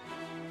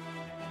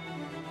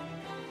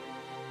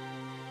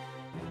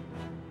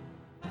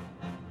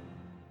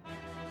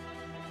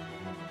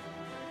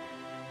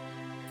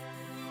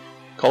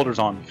 Calder's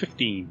on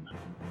 15.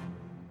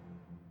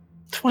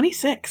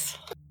 26.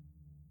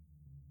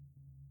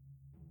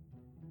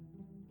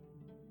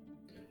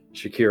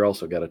 Shakir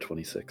also got a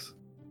 26.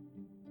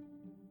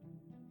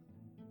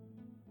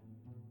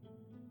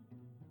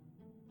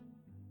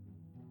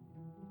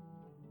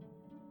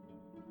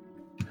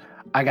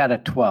 I got a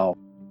 12.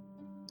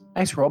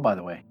 Nice roll, by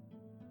the way.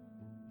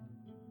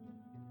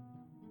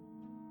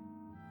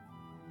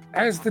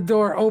 As the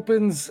door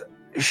opens,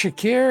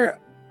 Shakir,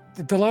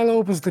 Delilah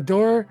opens the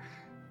door.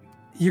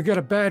 You get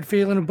a bad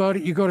feeling about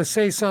it. You go to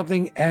say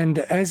something, and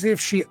as if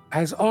she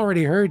has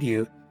already heard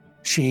you,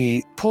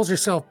 she pulls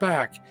herself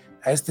back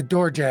as the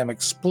door jamb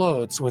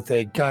explodes with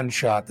a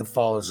gunshot that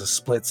follows a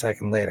split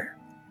second later.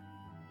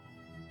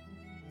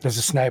 There's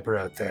a sniper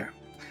out there.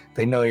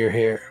 They know you're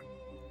here.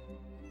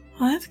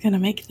 Well, that's gonna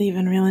make it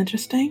even real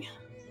interesting.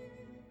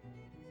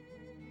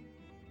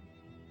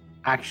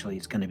 Actually,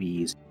 it's going to be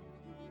easy.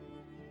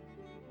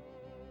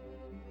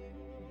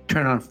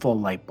 Turn on full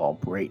light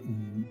bulb right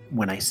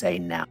when I say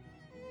now.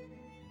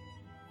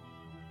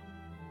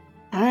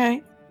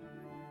 Alright.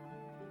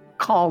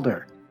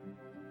 Calder,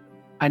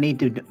 I need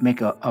to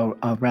make a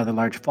rather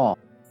large fall.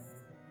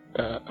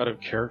 Out of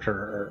character,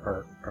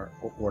 or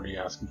what are you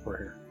asking for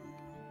here?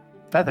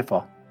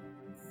 Featherfall.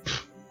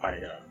 I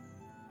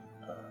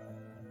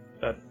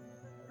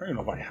don't even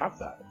know if I have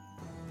that.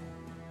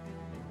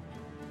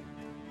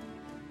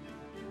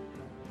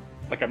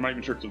 Like, I'm not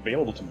even sure it's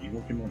available to me.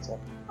 Give me 1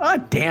 second. Oh,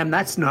 damn,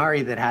 that's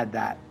Nari that had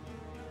that.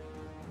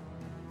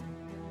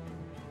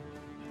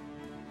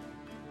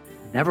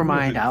 Never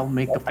mind, I'll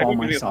make the fall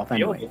myself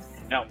anyway.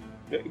 No.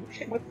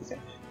 What is it?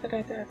 We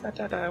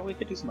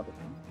could do some other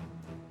things.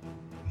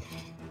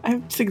 I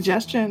have a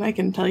suggestion. I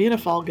can tell you to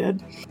fall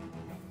good.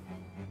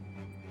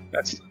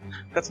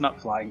 That's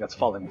not flying, that's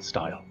falling with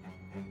style.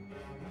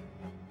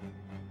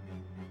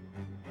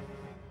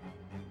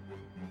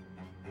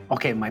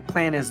 Okay, my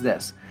plan is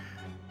this.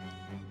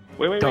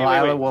 Wait.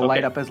 Delilah will Okay.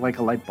 light up as like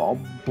a light bulb,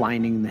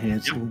 blinding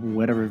his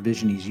whatever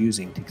vision he's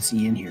using to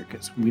see in here,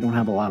 because we don't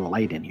have a lot of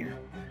light in here.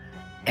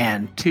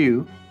 And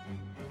 2,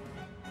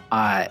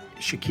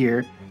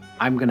 Shakir,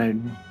 I'm gonna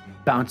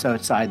bounce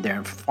outside there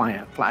and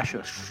flash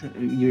us.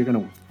 You're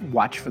gonna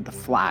watch for the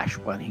flash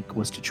when he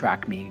goes to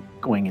track me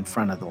going in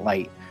front of the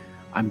light.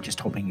 I'm just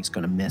hoping he's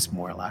gonna miss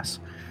more or less.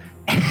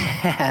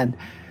 And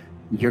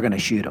you're gonna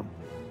shoot him.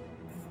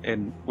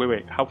 And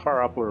wait, how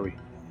far up were we,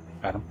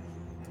 Adam?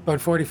 About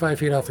 45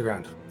 feet off the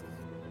ground.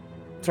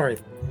 Sorry.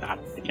 I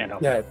can't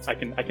help Yeah,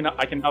 you. I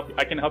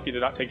can help you to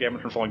not take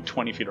damage from falling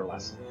 20 feet or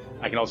less.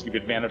 I can also give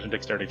you advantage on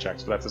dexterity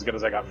checks, but that's as good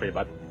as I got for you,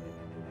 bud.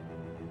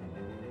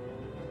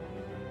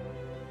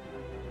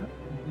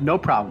 No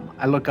problem.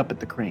 I look up at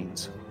the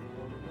cranes.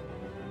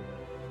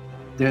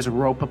 There's a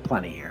rope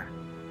aplenty here.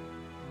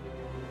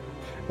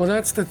 Well,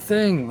 that's the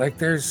thing. Like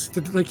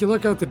you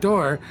look out the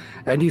door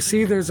and you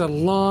see there's a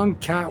long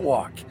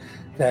catwalk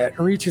that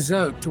reaches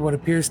out to what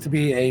appears to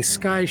be a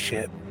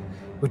skyship,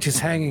 which is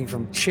hanging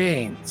from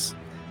chains.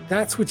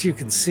 That's what you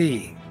can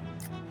see,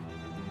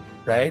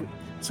 right?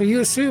 So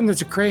you assume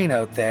there's a crane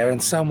out there,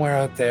 and somewhere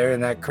out there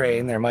in that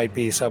crane there might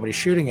be somebody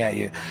shooting at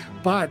you,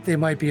 but they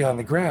might be on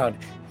the ground.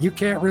 You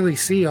can't really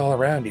see all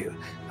around you.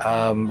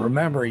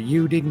 Remember,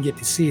 you didn't get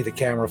to see the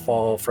camera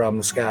fall from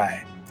the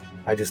sky.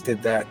 I just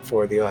did that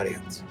for the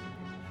audience.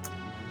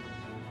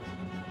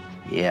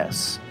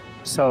 Yes.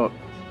 So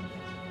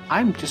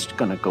I'm just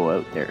going to go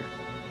out there.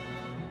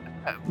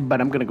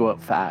 But I'm going to go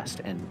out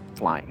fast and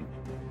flying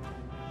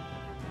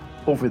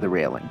over the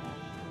railing.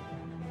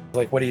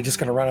 Like, what, are you just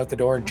going to run out the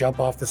door and jump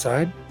off the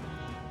side?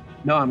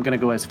 No, I'm going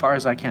to go as far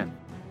as I can.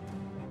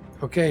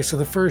 Okay, so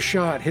the first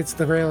shot hits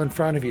the rail in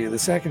front of you. The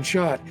second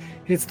shot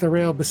hits the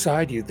rail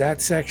beside you. That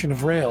section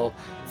of rail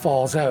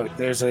falls out.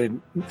 There's a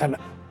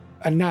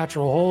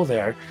natural hole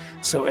there.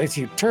 So as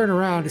you turn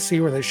around to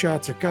see where the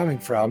shots are coming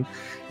from,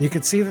 you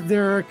can see that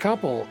there are a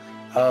couple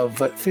of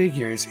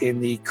figures in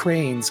the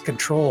crane's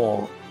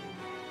control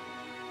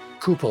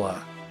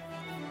cupola.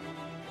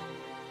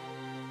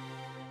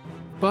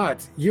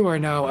 But you are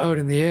now out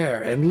in the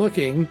air, and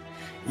looking,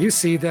 you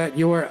see that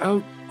you are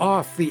out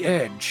off the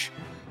edge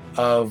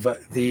of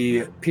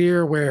the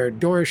pier where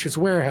Dorish's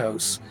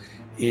warehouse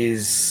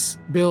is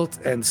built,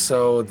 and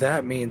so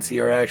that means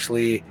you're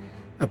actually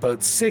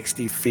about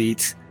 60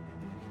 feet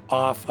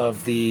off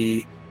of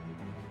the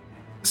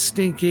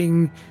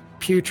stinking,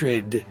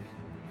 putrid,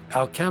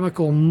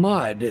 alchemical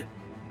mud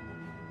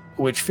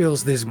which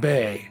fills this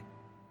bay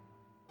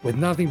with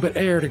nothing but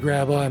air to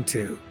grab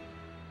onto.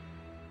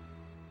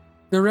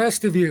 The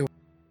rest of you.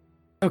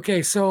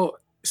 Okay, so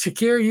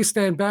Shakir, you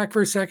stand back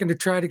for a second to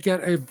try to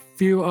get a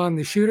view on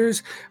the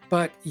shooters,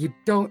 but you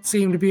don't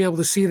seem to be able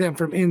to see them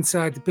from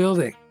inside the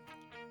building.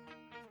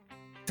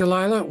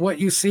 Delilah, what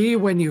you see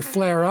when you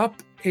flare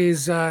up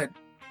is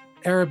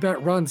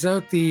Arabet runs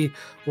out the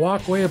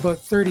walkway about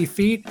 30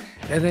 feet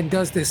and then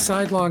does this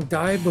sidelong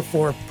dive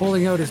before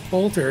pulling out his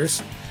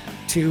bolters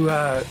to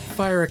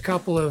fire a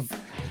couple of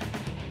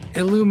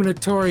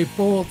illuminatory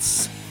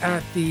bolts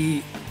at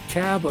the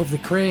cab of the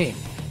crane.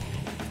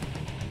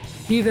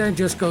 He then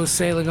just goes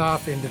sailing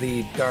off into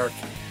the dark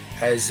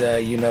as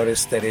you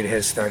notice that it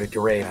has started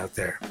to rain out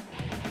there.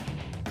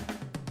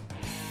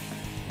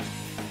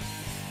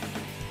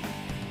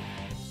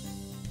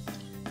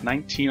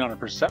 $19 on a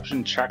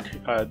perception check.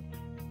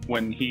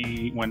 When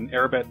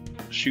Arabet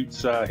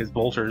shoots his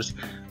bolters,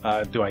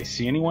 do I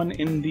see anyone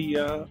in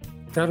the?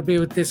 That'll be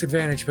with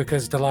disadvantage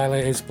because Delilah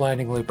is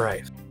blindingly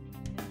bright.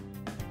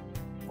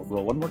 I'll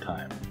roll one more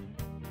time.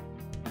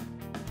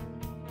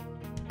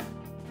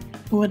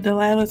 Would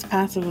Delilah's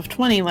passive of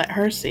 20 let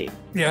her see?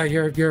 Yeah,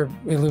 your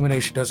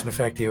illumination doesn't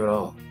affect you at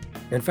all.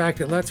 In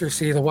fact, it lets her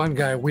see the one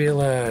guy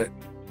wheel a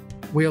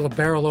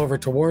barrel over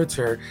towards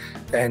her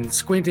and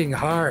squinting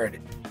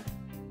hard,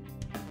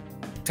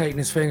 tighten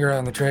his finger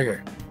on the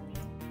trigger.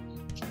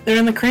 They're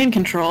in the crane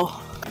control.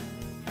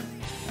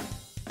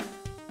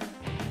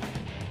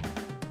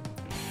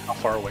 How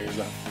far away is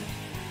that?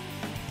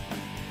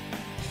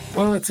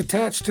 Well, it's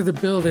attached to the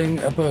building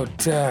about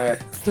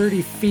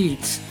 30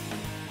 feet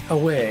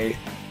away,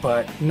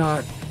 but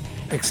not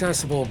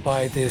accessible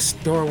by this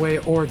doorway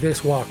or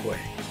this walkway.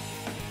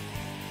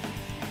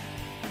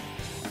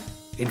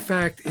 In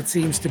fact, it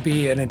seems to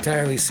be an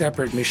entirely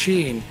separate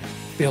machine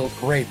built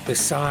right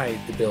beside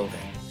the building.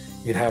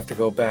 You'd have to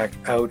go back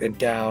out and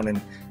down and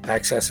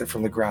access it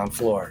from the ground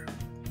floor.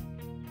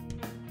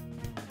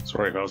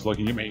 Sorry, if I was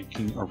looking at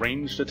making a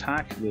ranged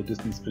attack, the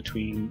distance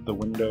between the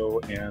window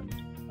and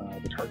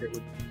the target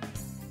would...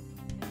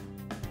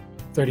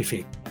 30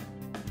 feet.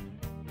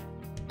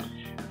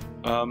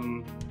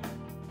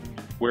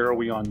 Where are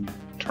we on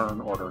turn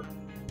order?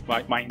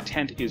 My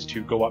intent is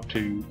to go up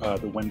to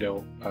the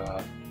window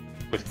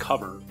with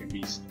cover and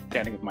be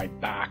standing with my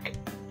back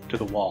to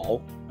the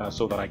wall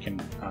so that I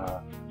can,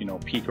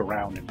 peek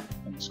around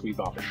and squeeze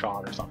off a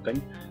shot or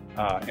something.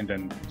 And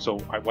then,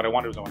 what I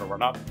want to do is I want to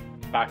run up,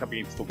 back up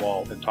against the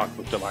wall, and talk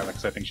with Delilah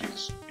because I think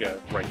she's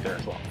right there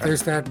as well.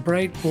 There's that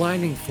bright,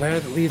 blinding flare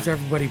that leaves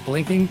everybody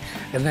blinking,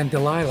 and then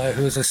Delilah,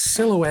 who's a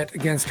silhouette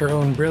against her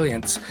own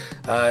brilliance,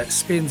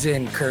 spins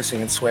in,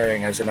 cursing and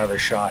swearing as another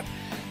shot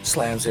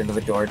slams into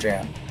the door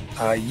jamb.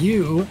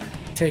 You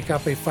take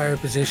up a fire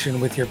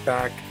position with your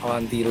back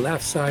on the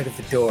left side of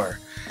the door.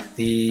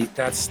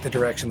 That's the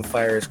direction the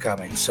fire is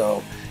coming,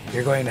 so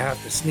you're going to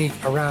have to sneak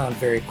around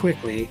very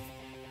quickly.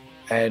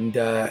 And,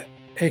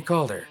 hey,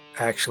 Calder,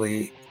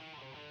 actually,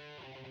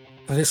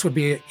 this would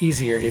be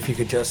easier if you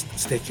could just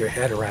stick your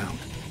head around.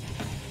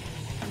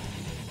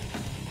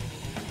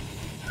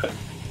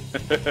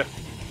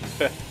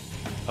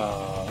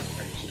 Are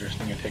you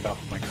suggesting I take off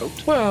my coat?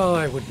 Well,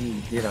 I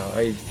wouldn't, you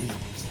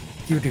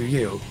do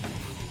you.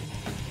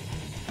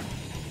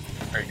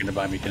 Are you going to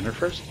buy me dinner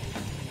first?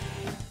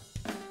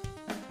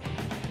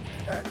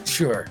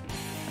 sure.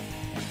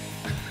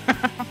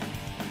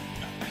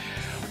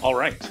 All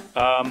right.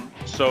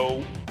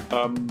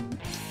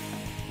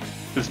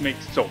 This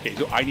makes so okay.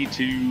 So I need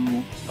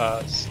to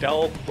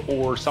stealth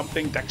or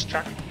something, dex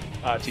check,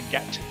 to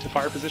get to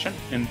fire position,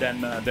 and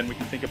then we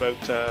can think about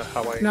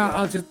how I. No,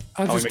 I'll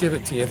just give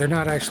it to you. They're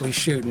not actually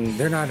shooting.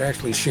 They're not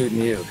actually shooting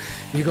you.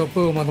 You go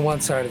boom on the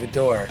one side of the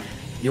door.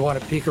 You want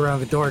to peek around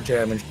the door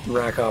jam and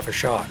rack off a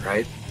shot,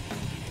 right?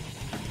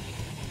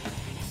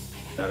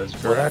 That is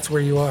correct. Well, that's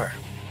where you are.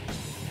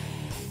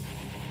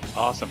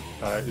 Awesome.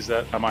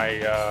 Am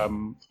I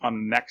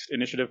on next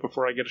initiative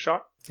before I get a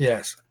shot?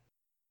 Yes.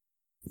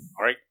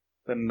 All right.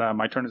 Then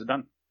my turn is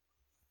done.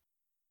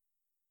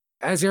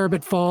 As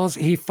Erebet falls,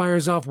 he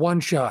fires off one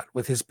shot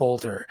with his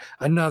bolter.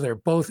 Another,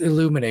 both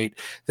illuminate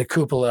the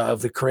cupola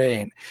of the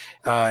crane.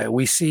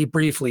 We see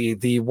briefly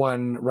the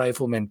one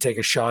rifleman take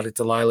a shot at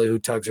Delilah, who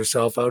tugs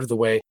herself out of the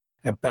way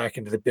and back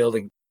into the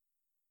building.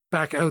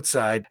 Back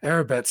outside,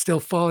 Erebet, still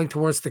falling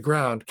towards the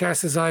ground,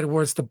 casts his eye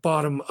towards the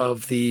bottom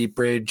of the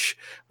bridge,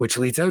 which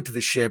leads out to the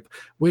ship,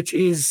 which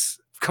is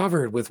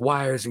covered with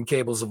wires and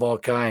cables of all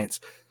kinds.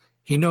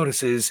 He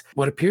notices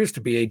what appears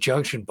to be a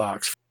junction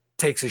box,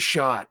 takes a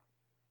shot.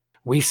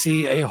 We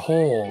see a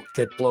hole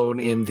get blown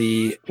in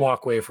the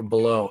walkway from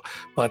below,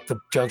 but the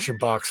junction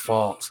box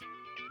falls.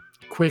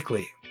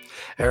 Quickly,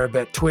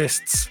 Erebet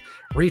twists,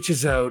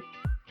 reaches out,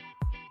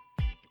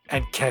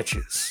 and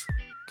catches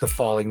the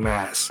falling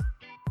mass.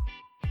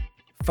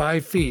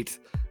 5 feet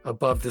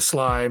above the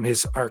slime,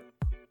 his arc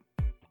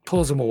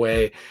pulls him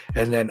away,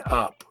 and then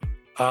up,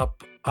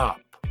 up,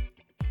 up.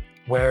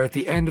 Where at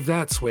the end of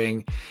that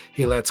swing,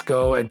 he lets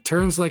go and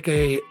turns like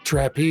a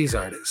trapeze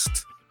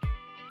artist.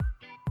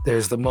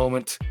 There's the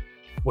moment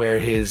where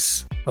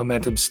his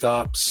momentum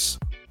stops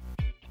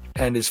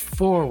and his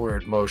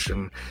forward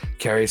motion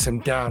carries him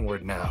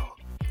downward now.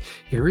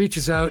 He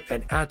reaches out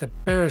and at the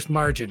barest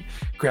margin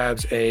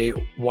grabs a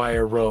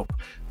wire rope,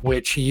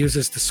 which he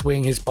uses to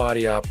swing his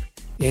body up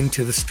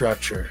into the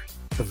structure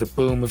of the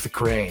boom of the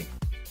crane.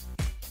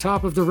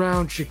 Top of the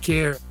round,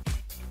 Shakir.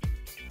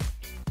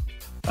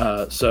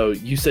 So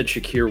you said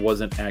Shakir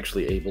wasn't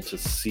actually able to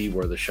see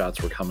where the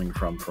shots were coming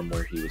from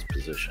where he was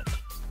positioned.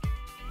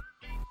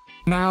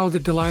 Now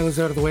that Delilah's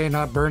out of the way and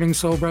not burning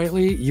so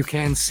brightly, you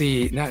can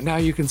see. Now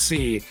you can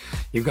see.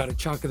 You've got a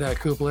chunk of that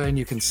cupola and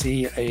you can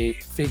see a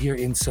figure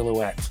in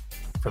silhouette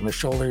from the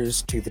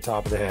shoulders to the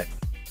top of the head.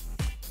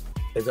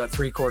 They've got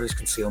 3/4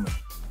 concealment.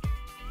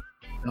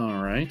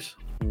 All right.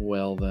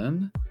 Well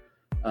then,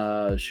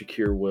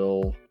 Shakir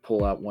will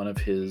pull out one of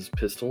his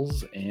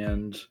pistols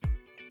and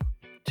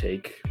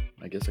take,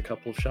 I guess, a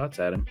couple of shots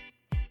at him.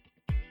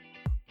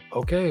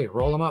 Okay,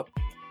 roll him up.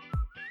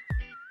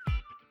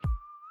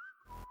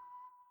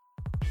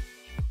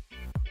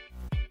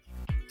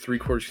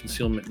 Three-quarters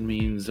concealment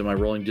means, am I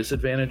rolling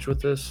disadvantage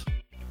with this?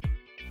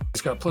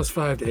 He's got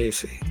 +5 to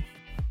AC.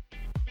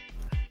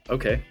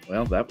 Okay,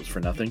 well, that was for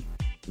nothing.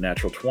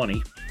 Natural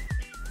 20.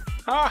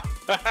 Ah!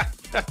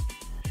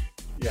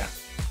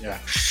 yeah.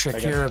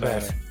 Shakir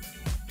Abed.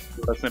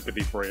 That's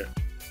sympathy for you.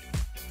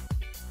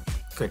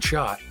 Good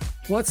shot.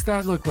 What's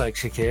that look like,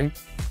 Shakir?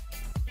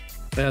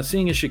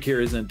 Seeing as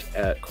Shakir isn't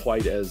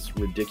quite as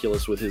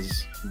ridiculous with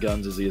his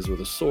guns as he is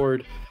with a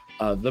sword,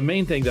 the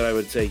main thing that I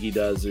would say he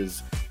does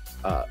is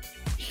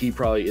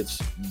it's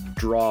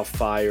draw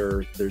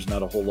fire. There's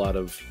not a whole lot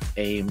of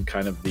aim,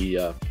 kind of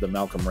the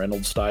Malcolm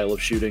Reynolds style of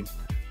shooting.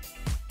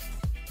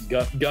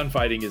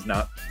 Gunfighting is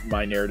not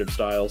my narrative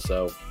style,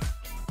 so.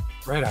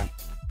 Right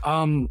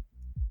on.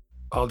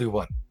 I'll do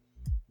one.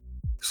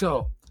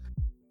 So,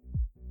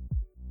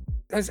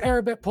 as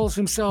Erebet pulls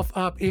himself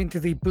up into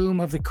the boom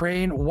of the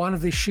crane, one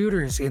of the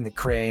shooters in the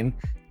crane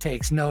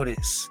takes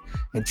notice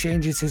and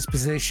changes his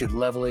position,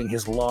 leveling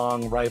his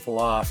long rifle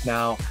off.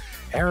 Now,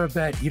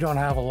 Erebet, you don't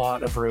have a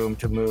lot of room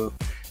to move.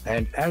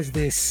 And as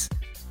this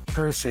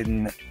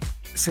person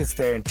sits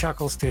there and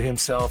chuckles to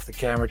himself, the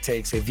camera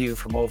takes a view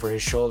from over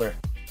his shoulder.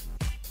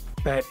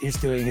 Bet is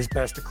doing his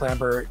best to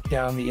clamber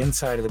down the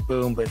inside of the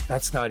boom, but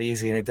that's not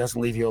easy and it doesn't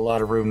leave you a lot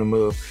of room to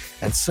move.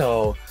 And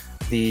so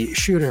the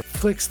shooter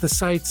flicks the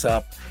sights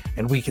up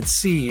and we can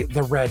see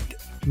the red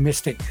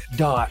mystic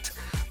dot,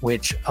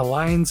 which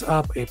aligns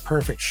up a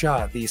perfect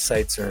shot. These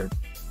sights are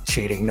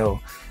cheating. No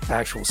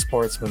actual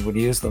sportsman would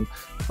use them,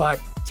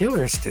 but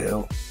killers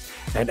do.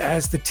 And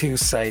as the two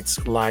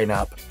sights line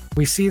up,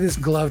 we see this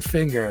gloved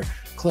finger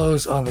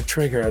close on the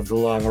trigger of the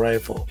long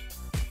rifle.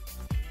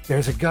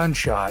 There's a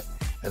gunshot,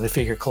 and the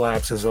figure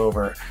collapses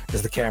over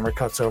as the camera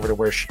cuts over to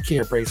where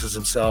Shakir braces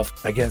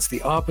himself against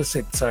the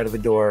opposite side of the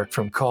door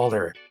from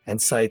Calder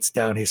and sights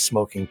down his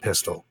smoking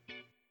pistol.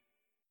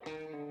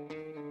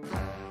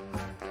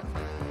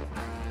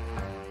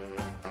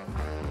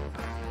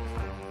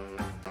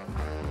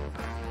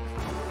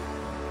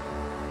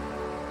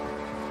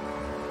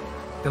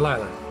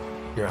 Delilah,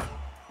 you're up.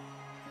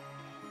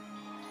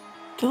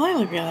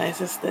 Delilah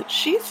realizes that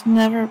she's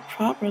never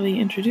properly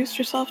introduced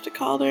herself to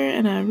Calder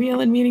in a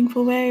real and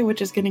meaningful way, which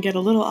is going to get a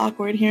little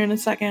awkward here in a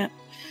second.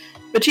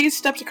 But she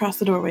steps across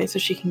the doorway so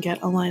she can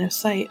get a line of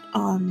sight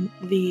on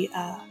the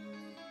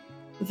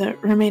the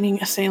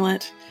remaining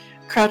assailant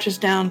crouches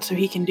down so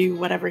he can do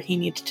whatever he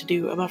needs to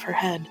do above her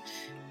head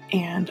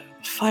and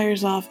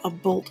fires off a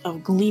bolt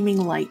of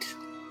gleaming light.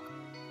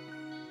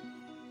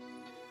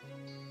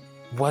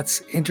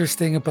 What's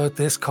interesting about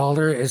this,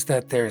 Calder, is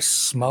that there's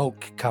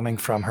smoke coming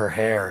from her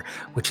hair,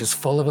 which is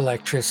full of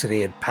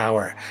electricity and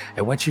power.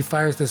 And when she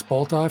fires this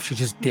bolt off, she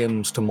just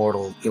dims to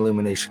mortal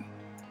illumination.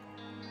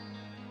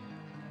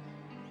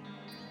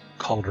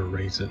 Calder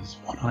raises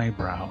one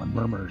eyebrow and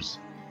murmurs,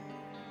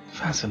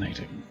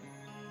 "Fascinating."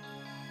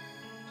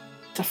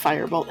 The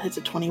firebolt hits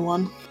a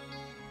 21.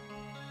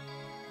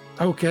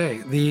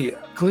 Okay, the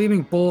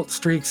gleaming bolt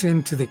streaks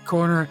into the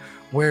corner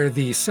where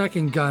the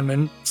second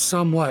gunman,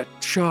 somewhat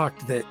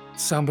shocked that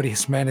somebody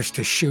has managed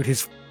to shoot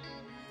his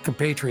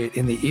compatriot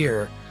in the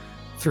ear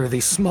through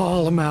the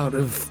small amount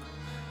of,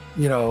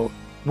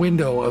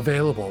 window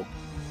available.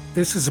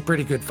 This is a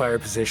pretty good fire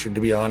position,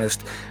 to be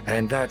honest,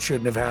 and that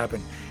shouldn't have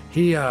happened.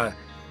 He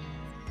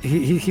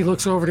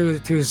looks over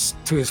to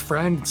his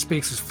friend,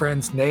 speaks his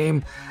friend's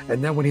name,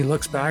 and then when he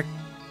looks back,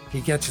 he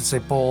catches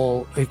a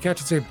bolt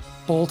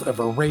of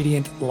a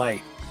radiant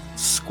light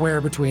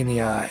square between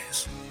the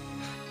eyes.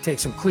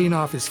 Takes him clean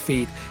off his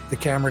feet. The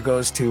camera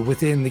goes to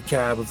within the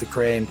cab of the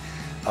crane.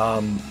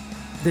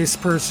 This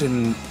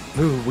person,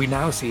 who we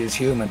now see is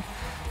human,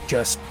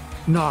 just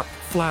knocked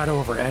flat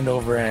over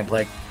end.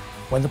 Like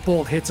when the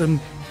bolt hits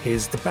him,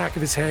 the back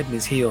of his head and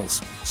his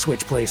heels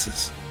switch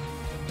places.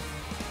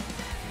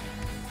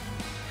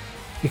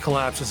 He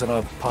collapses on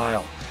a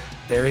pile.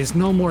 There is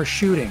no more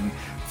shooting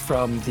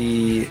from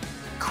the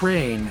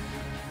crane,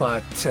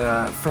 but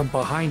from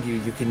behind you,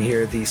 you can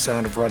hear the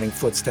sound of running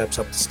footsteps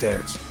up the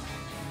stairs.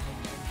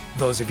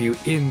 Those of you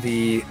in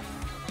the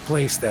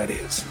place, that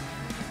is.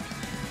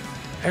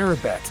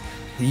 Arabet,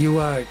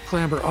 you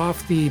clamber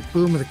off the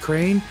boom of the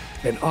crane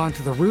and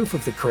onto the roof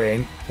of the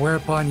crane,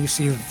 whereupon you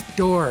see the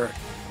door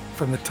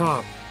from the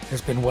top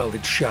has been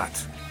welded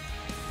shut.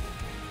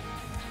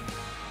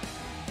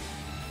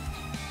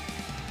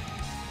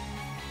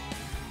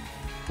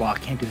 Well, I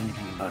can't do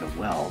anything about a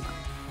weld.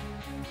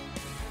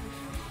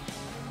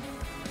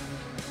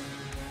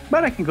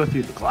 But I can go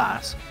through the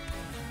glass.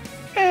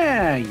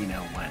 Yeah,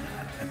 why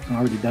not? I've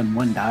already done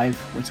one dive.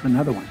 What's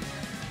another one?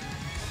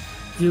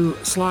 You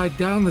slide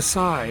down the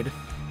side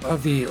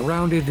of the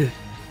rounded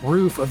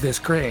roof of this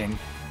crane,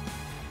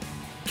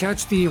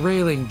 catch the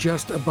railing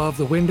just above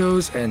the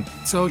windows, and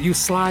so you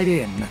slide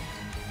in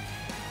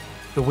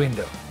the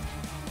window.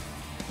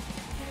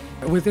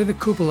 Within the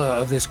cupola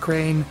of this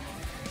crane,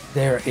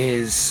 there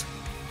is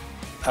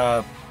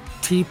a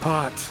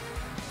teapot,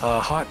 a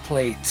hot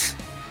plate,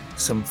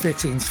 some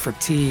fixings for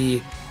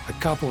tea, a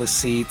couple of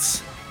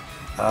seats,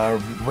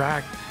 a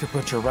rack to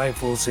put your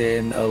rifles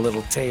in, a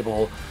little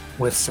table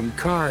with some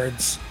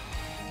cards,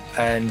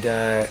 and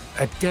a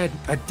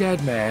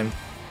dead man,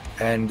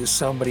 and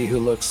somebody who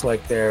looks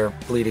like they're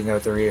bleeding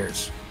out their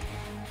ears.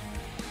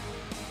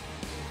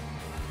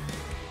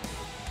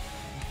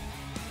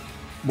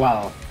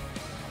 Wow.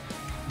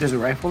 There's a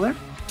rifle there?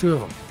 2 of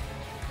them.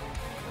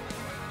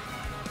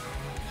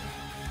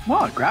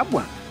 Well, I grabbed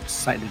one.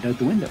 Sighted out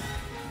the window.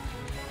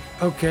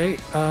 Okay,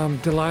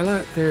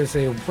 Delilah, there's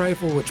a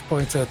rifle which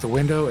points out the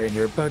window, and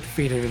you're about to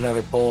feed it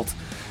another bolt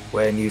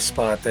when you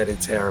spot that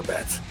it's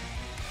Arabet.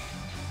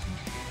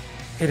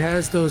 It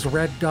has those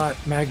red dot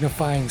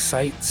magnifying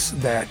sights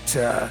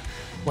that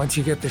once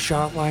you get the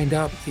shot lined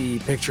up, the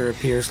picture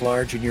appears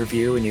large in your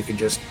view and you can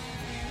just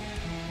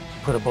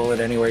put a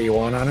bullet anywhere you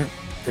want on it.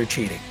 They're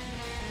cheating.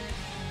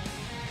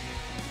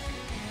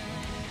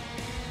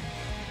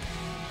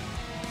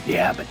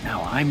 Yeah, but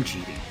now I'm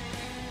cheating.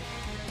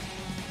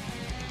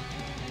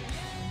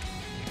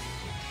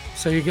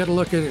 So you get a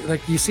look at it,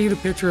 like you see the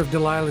picture of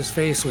Delilah's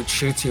face, which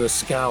shoots you a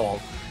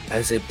scowl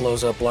as it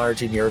blows up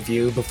large in your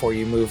view before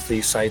you move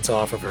the sights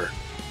off of her.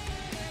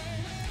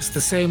 It's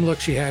the same look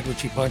she had when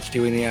she punched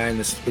you in the eye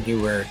when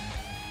you were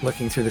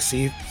looking through the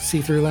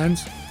see-through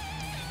lens.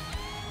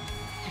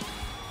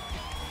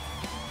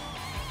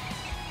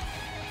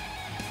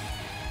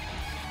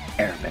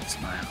 Arabet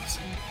smiles.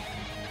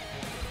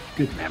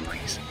 Good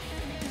memories.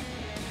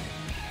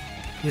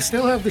 You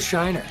still have the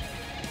shiner.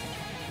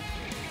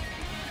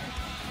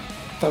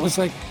 That was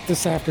like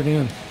this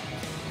afternoon.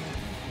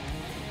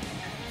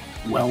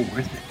 Well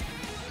worth it.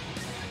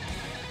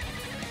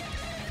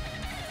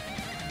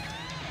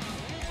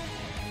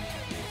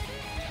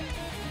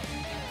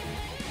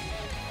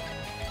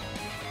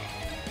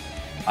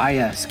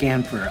 I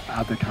scanned for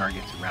other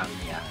targets around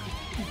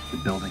the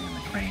building and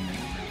the crane and the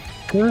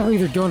roof. Currently,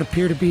 there don't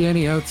appear to be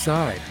any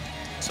outside.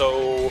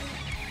 So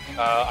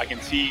I can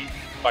see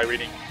by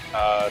reading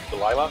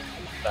Delilah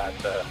that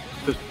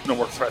there's no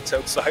more threats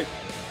outside.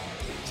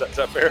 Is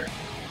that fair?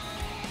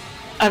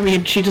 I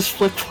mean, she just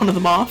flipped one of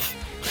them off.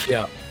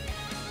 Yeah.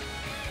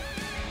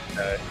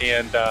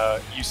 And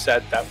you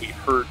said that we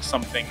heard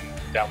something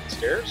down the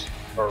stairs,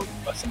 or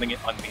something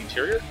on the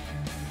interior?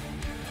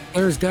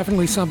 There's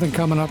definitely something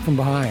coming up from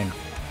behind.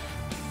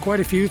 Quite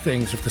a few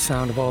things if the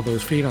sound of all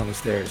those feet on the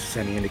stairs is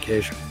any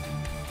indication.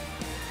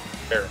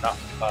 Fair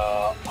enough.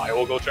 I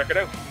will go check it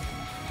out.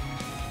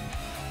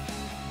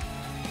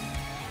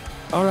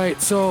 All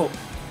right, so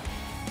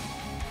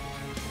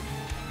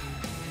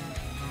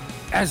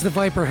as the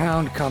Viper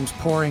Hound comes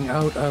pouring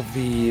out of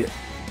the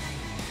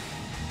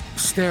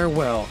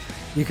stairwell,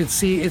 you can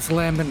see its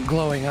lambent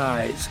glowing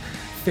eyes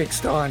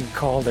fixed on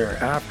Calder.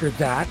 After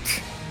that,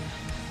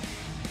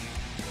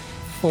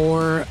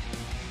 4,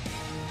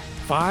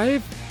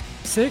 5,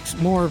 6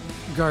 more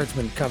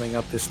guardsmen coming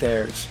up the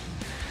stairs.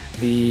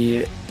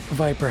 The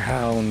Viper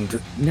Hound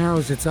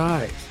narrows its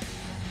eyes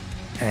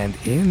and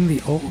in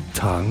the old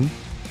tongue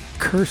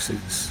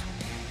curses.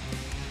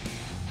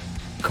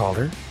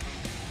 Calder,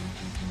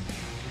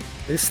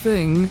 this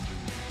thing,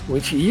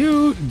 which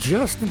you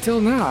just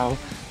until now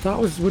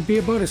thought would be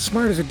about as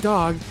smart as a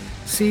dog,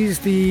 sees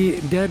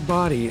the dead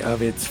body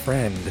of its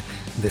friend,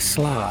 the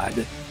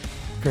Slod,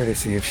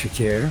 courtesy of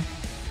Shakir,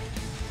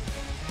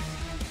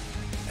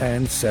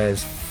 and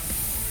says,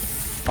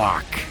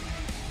 "Fuck.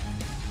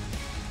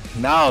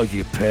 Now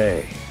you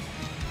pay."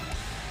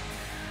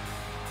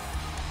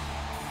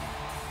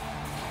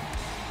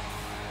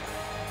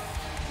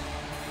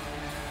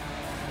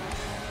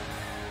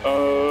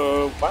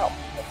 Wow.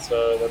 That's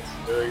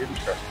very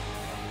interesting.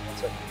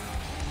 That's it.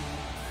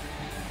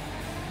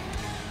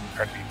 I'm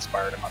trying to be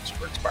inspired. I'm not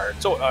super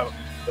inspired. So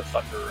the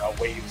thunder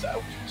waves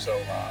out. So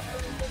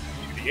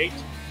 2d8.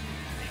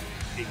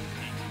 8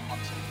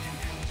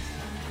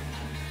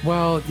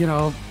 Well, you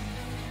know,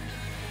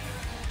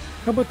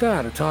 how about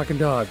that? A talking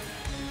dog,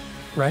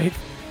 right?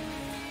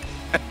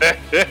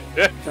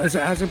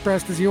 as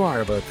impressed as you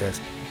are about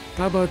this.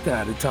 How about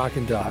that? A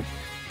talking dog.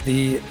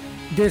 The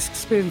disc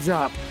spins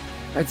up.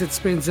 As it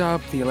spins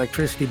up, the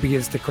electricity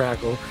begins to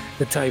crackle.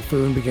 The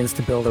typhoon begins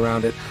to build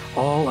around it.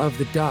 All of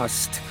the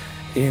dust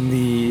in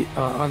the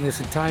on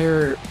this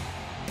entire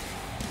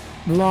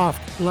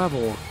loft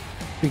level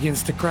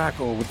begins to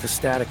crackle with the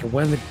static. And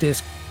when the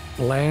disc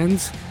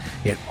lands,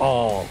 it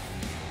all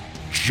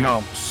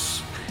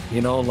jumps.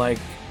 You know, like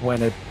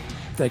when it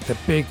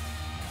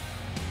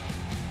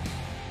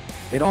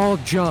all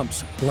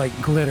jumps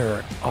like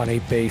glitter on a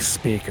bass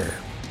speaker.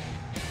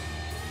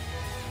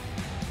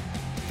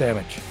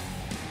 Damage.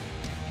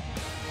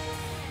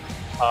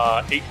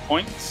 8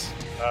 points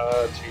to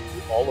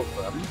all of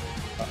them,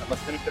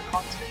 unless they make their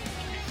con save,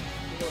 which makes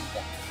 4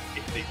 points.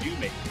 If they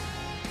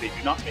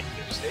do not make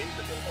their save,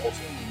 then they'll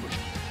also push it.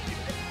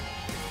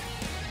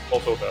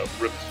 Also, the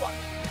room is fine.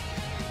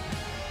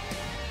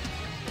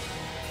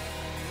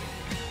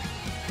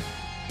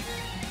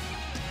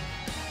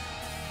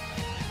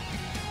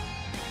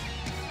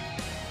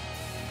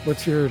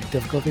 What's your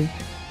difficulty?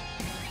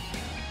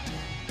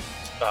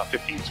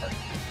 15, sorry.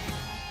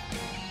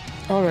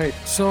 All right,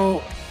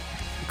 so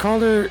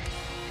Calder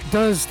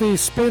does the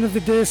spin of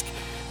the disc.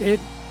 It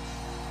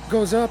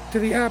goes up to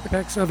the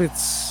apex of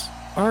its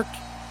arc,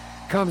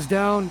 comes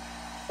down.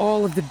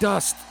 All of the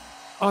dust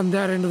on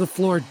that end of the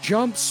floor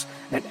jumps,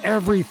 and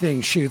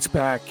everything shoots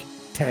back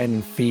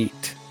 10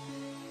 feet.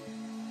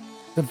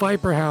 The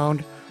Viper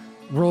Hound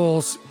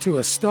rolls to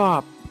a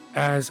stop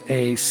as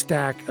a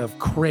stack of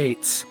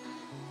crates,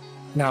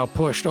 now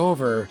pushed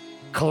over,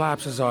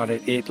 collapses on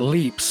it. It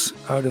leaps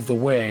out of the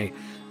way.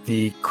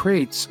 The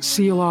crates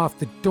seal off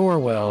the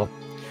doorwell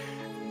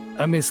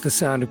amidst the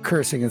sound of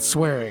cursing and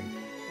swearing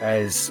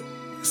as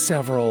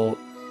several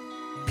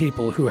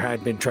people who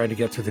had been trying to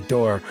get through the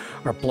door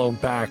are blown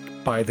back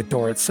by the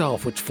door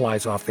itself, which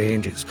flies off the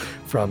hinges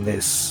from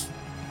this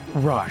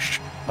rush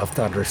of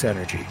thunderous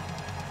energy.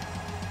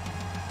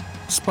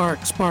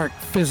 Spark, spark,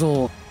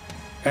 fizzle,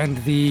 and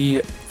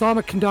the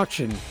thaumic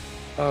conduction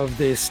of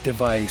this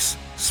device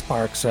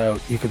sparks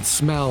out. You can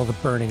smell the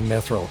burning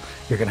mithril.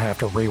 You're going to have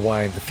to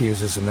rewind the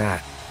fuses in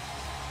that.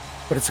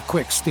 But it's a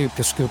quick stoop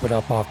to scoop it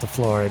up off the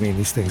floor. I mean,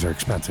 these things are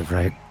expensive,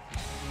 right?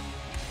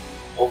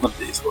 All of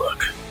these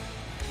work.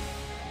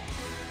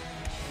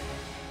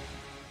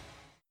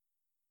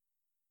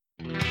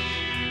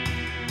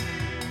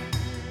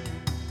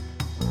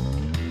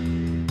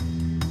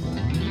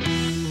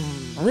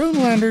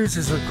 Runelanders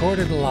is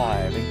recorded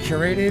live and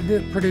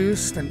curated,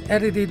 produced, and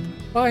edited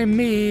by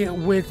me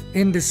with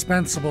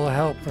indispensable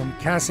help from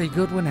Cassie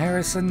Goodwin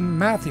Harrison,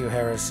 Matthew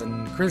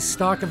Harrison, Chris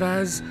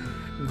Stokavaz,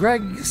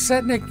 Greg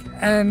Setnick,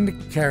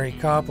 and Carrie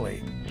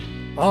Copley.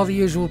 All the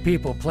usual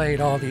people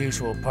played all the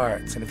usual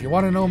parts, and if you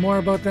want to know more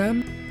about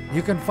them,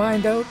 you can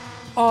find out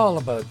all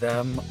about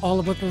them, all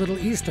about the little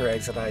Easter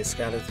eggs that I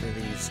scattered through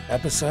these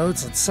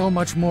episodes, and so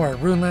much more at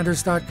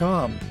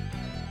runelanders.com.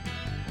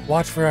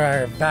 Watch for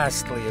our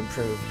vastly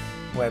improved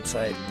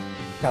website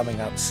coming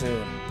up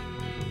soon.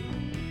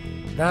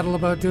 That'll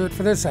about do it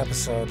for this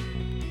episode.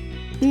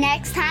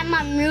 Next time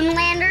on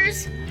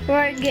Runelanders,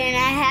 we're gonna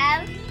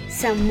have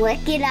some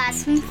wicked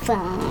awesome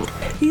fun.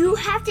 You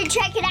have to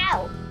check it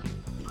out.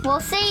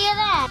 We'll see you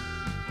then.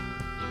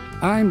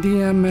 I'm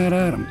DM Matt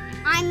Adam.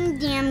 I'm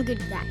DM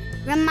Good Guy,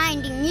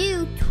 reminding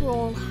you to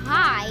roll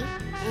high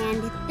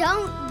and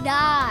don't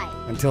die.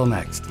 Until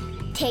next.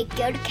 Take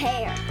good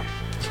care.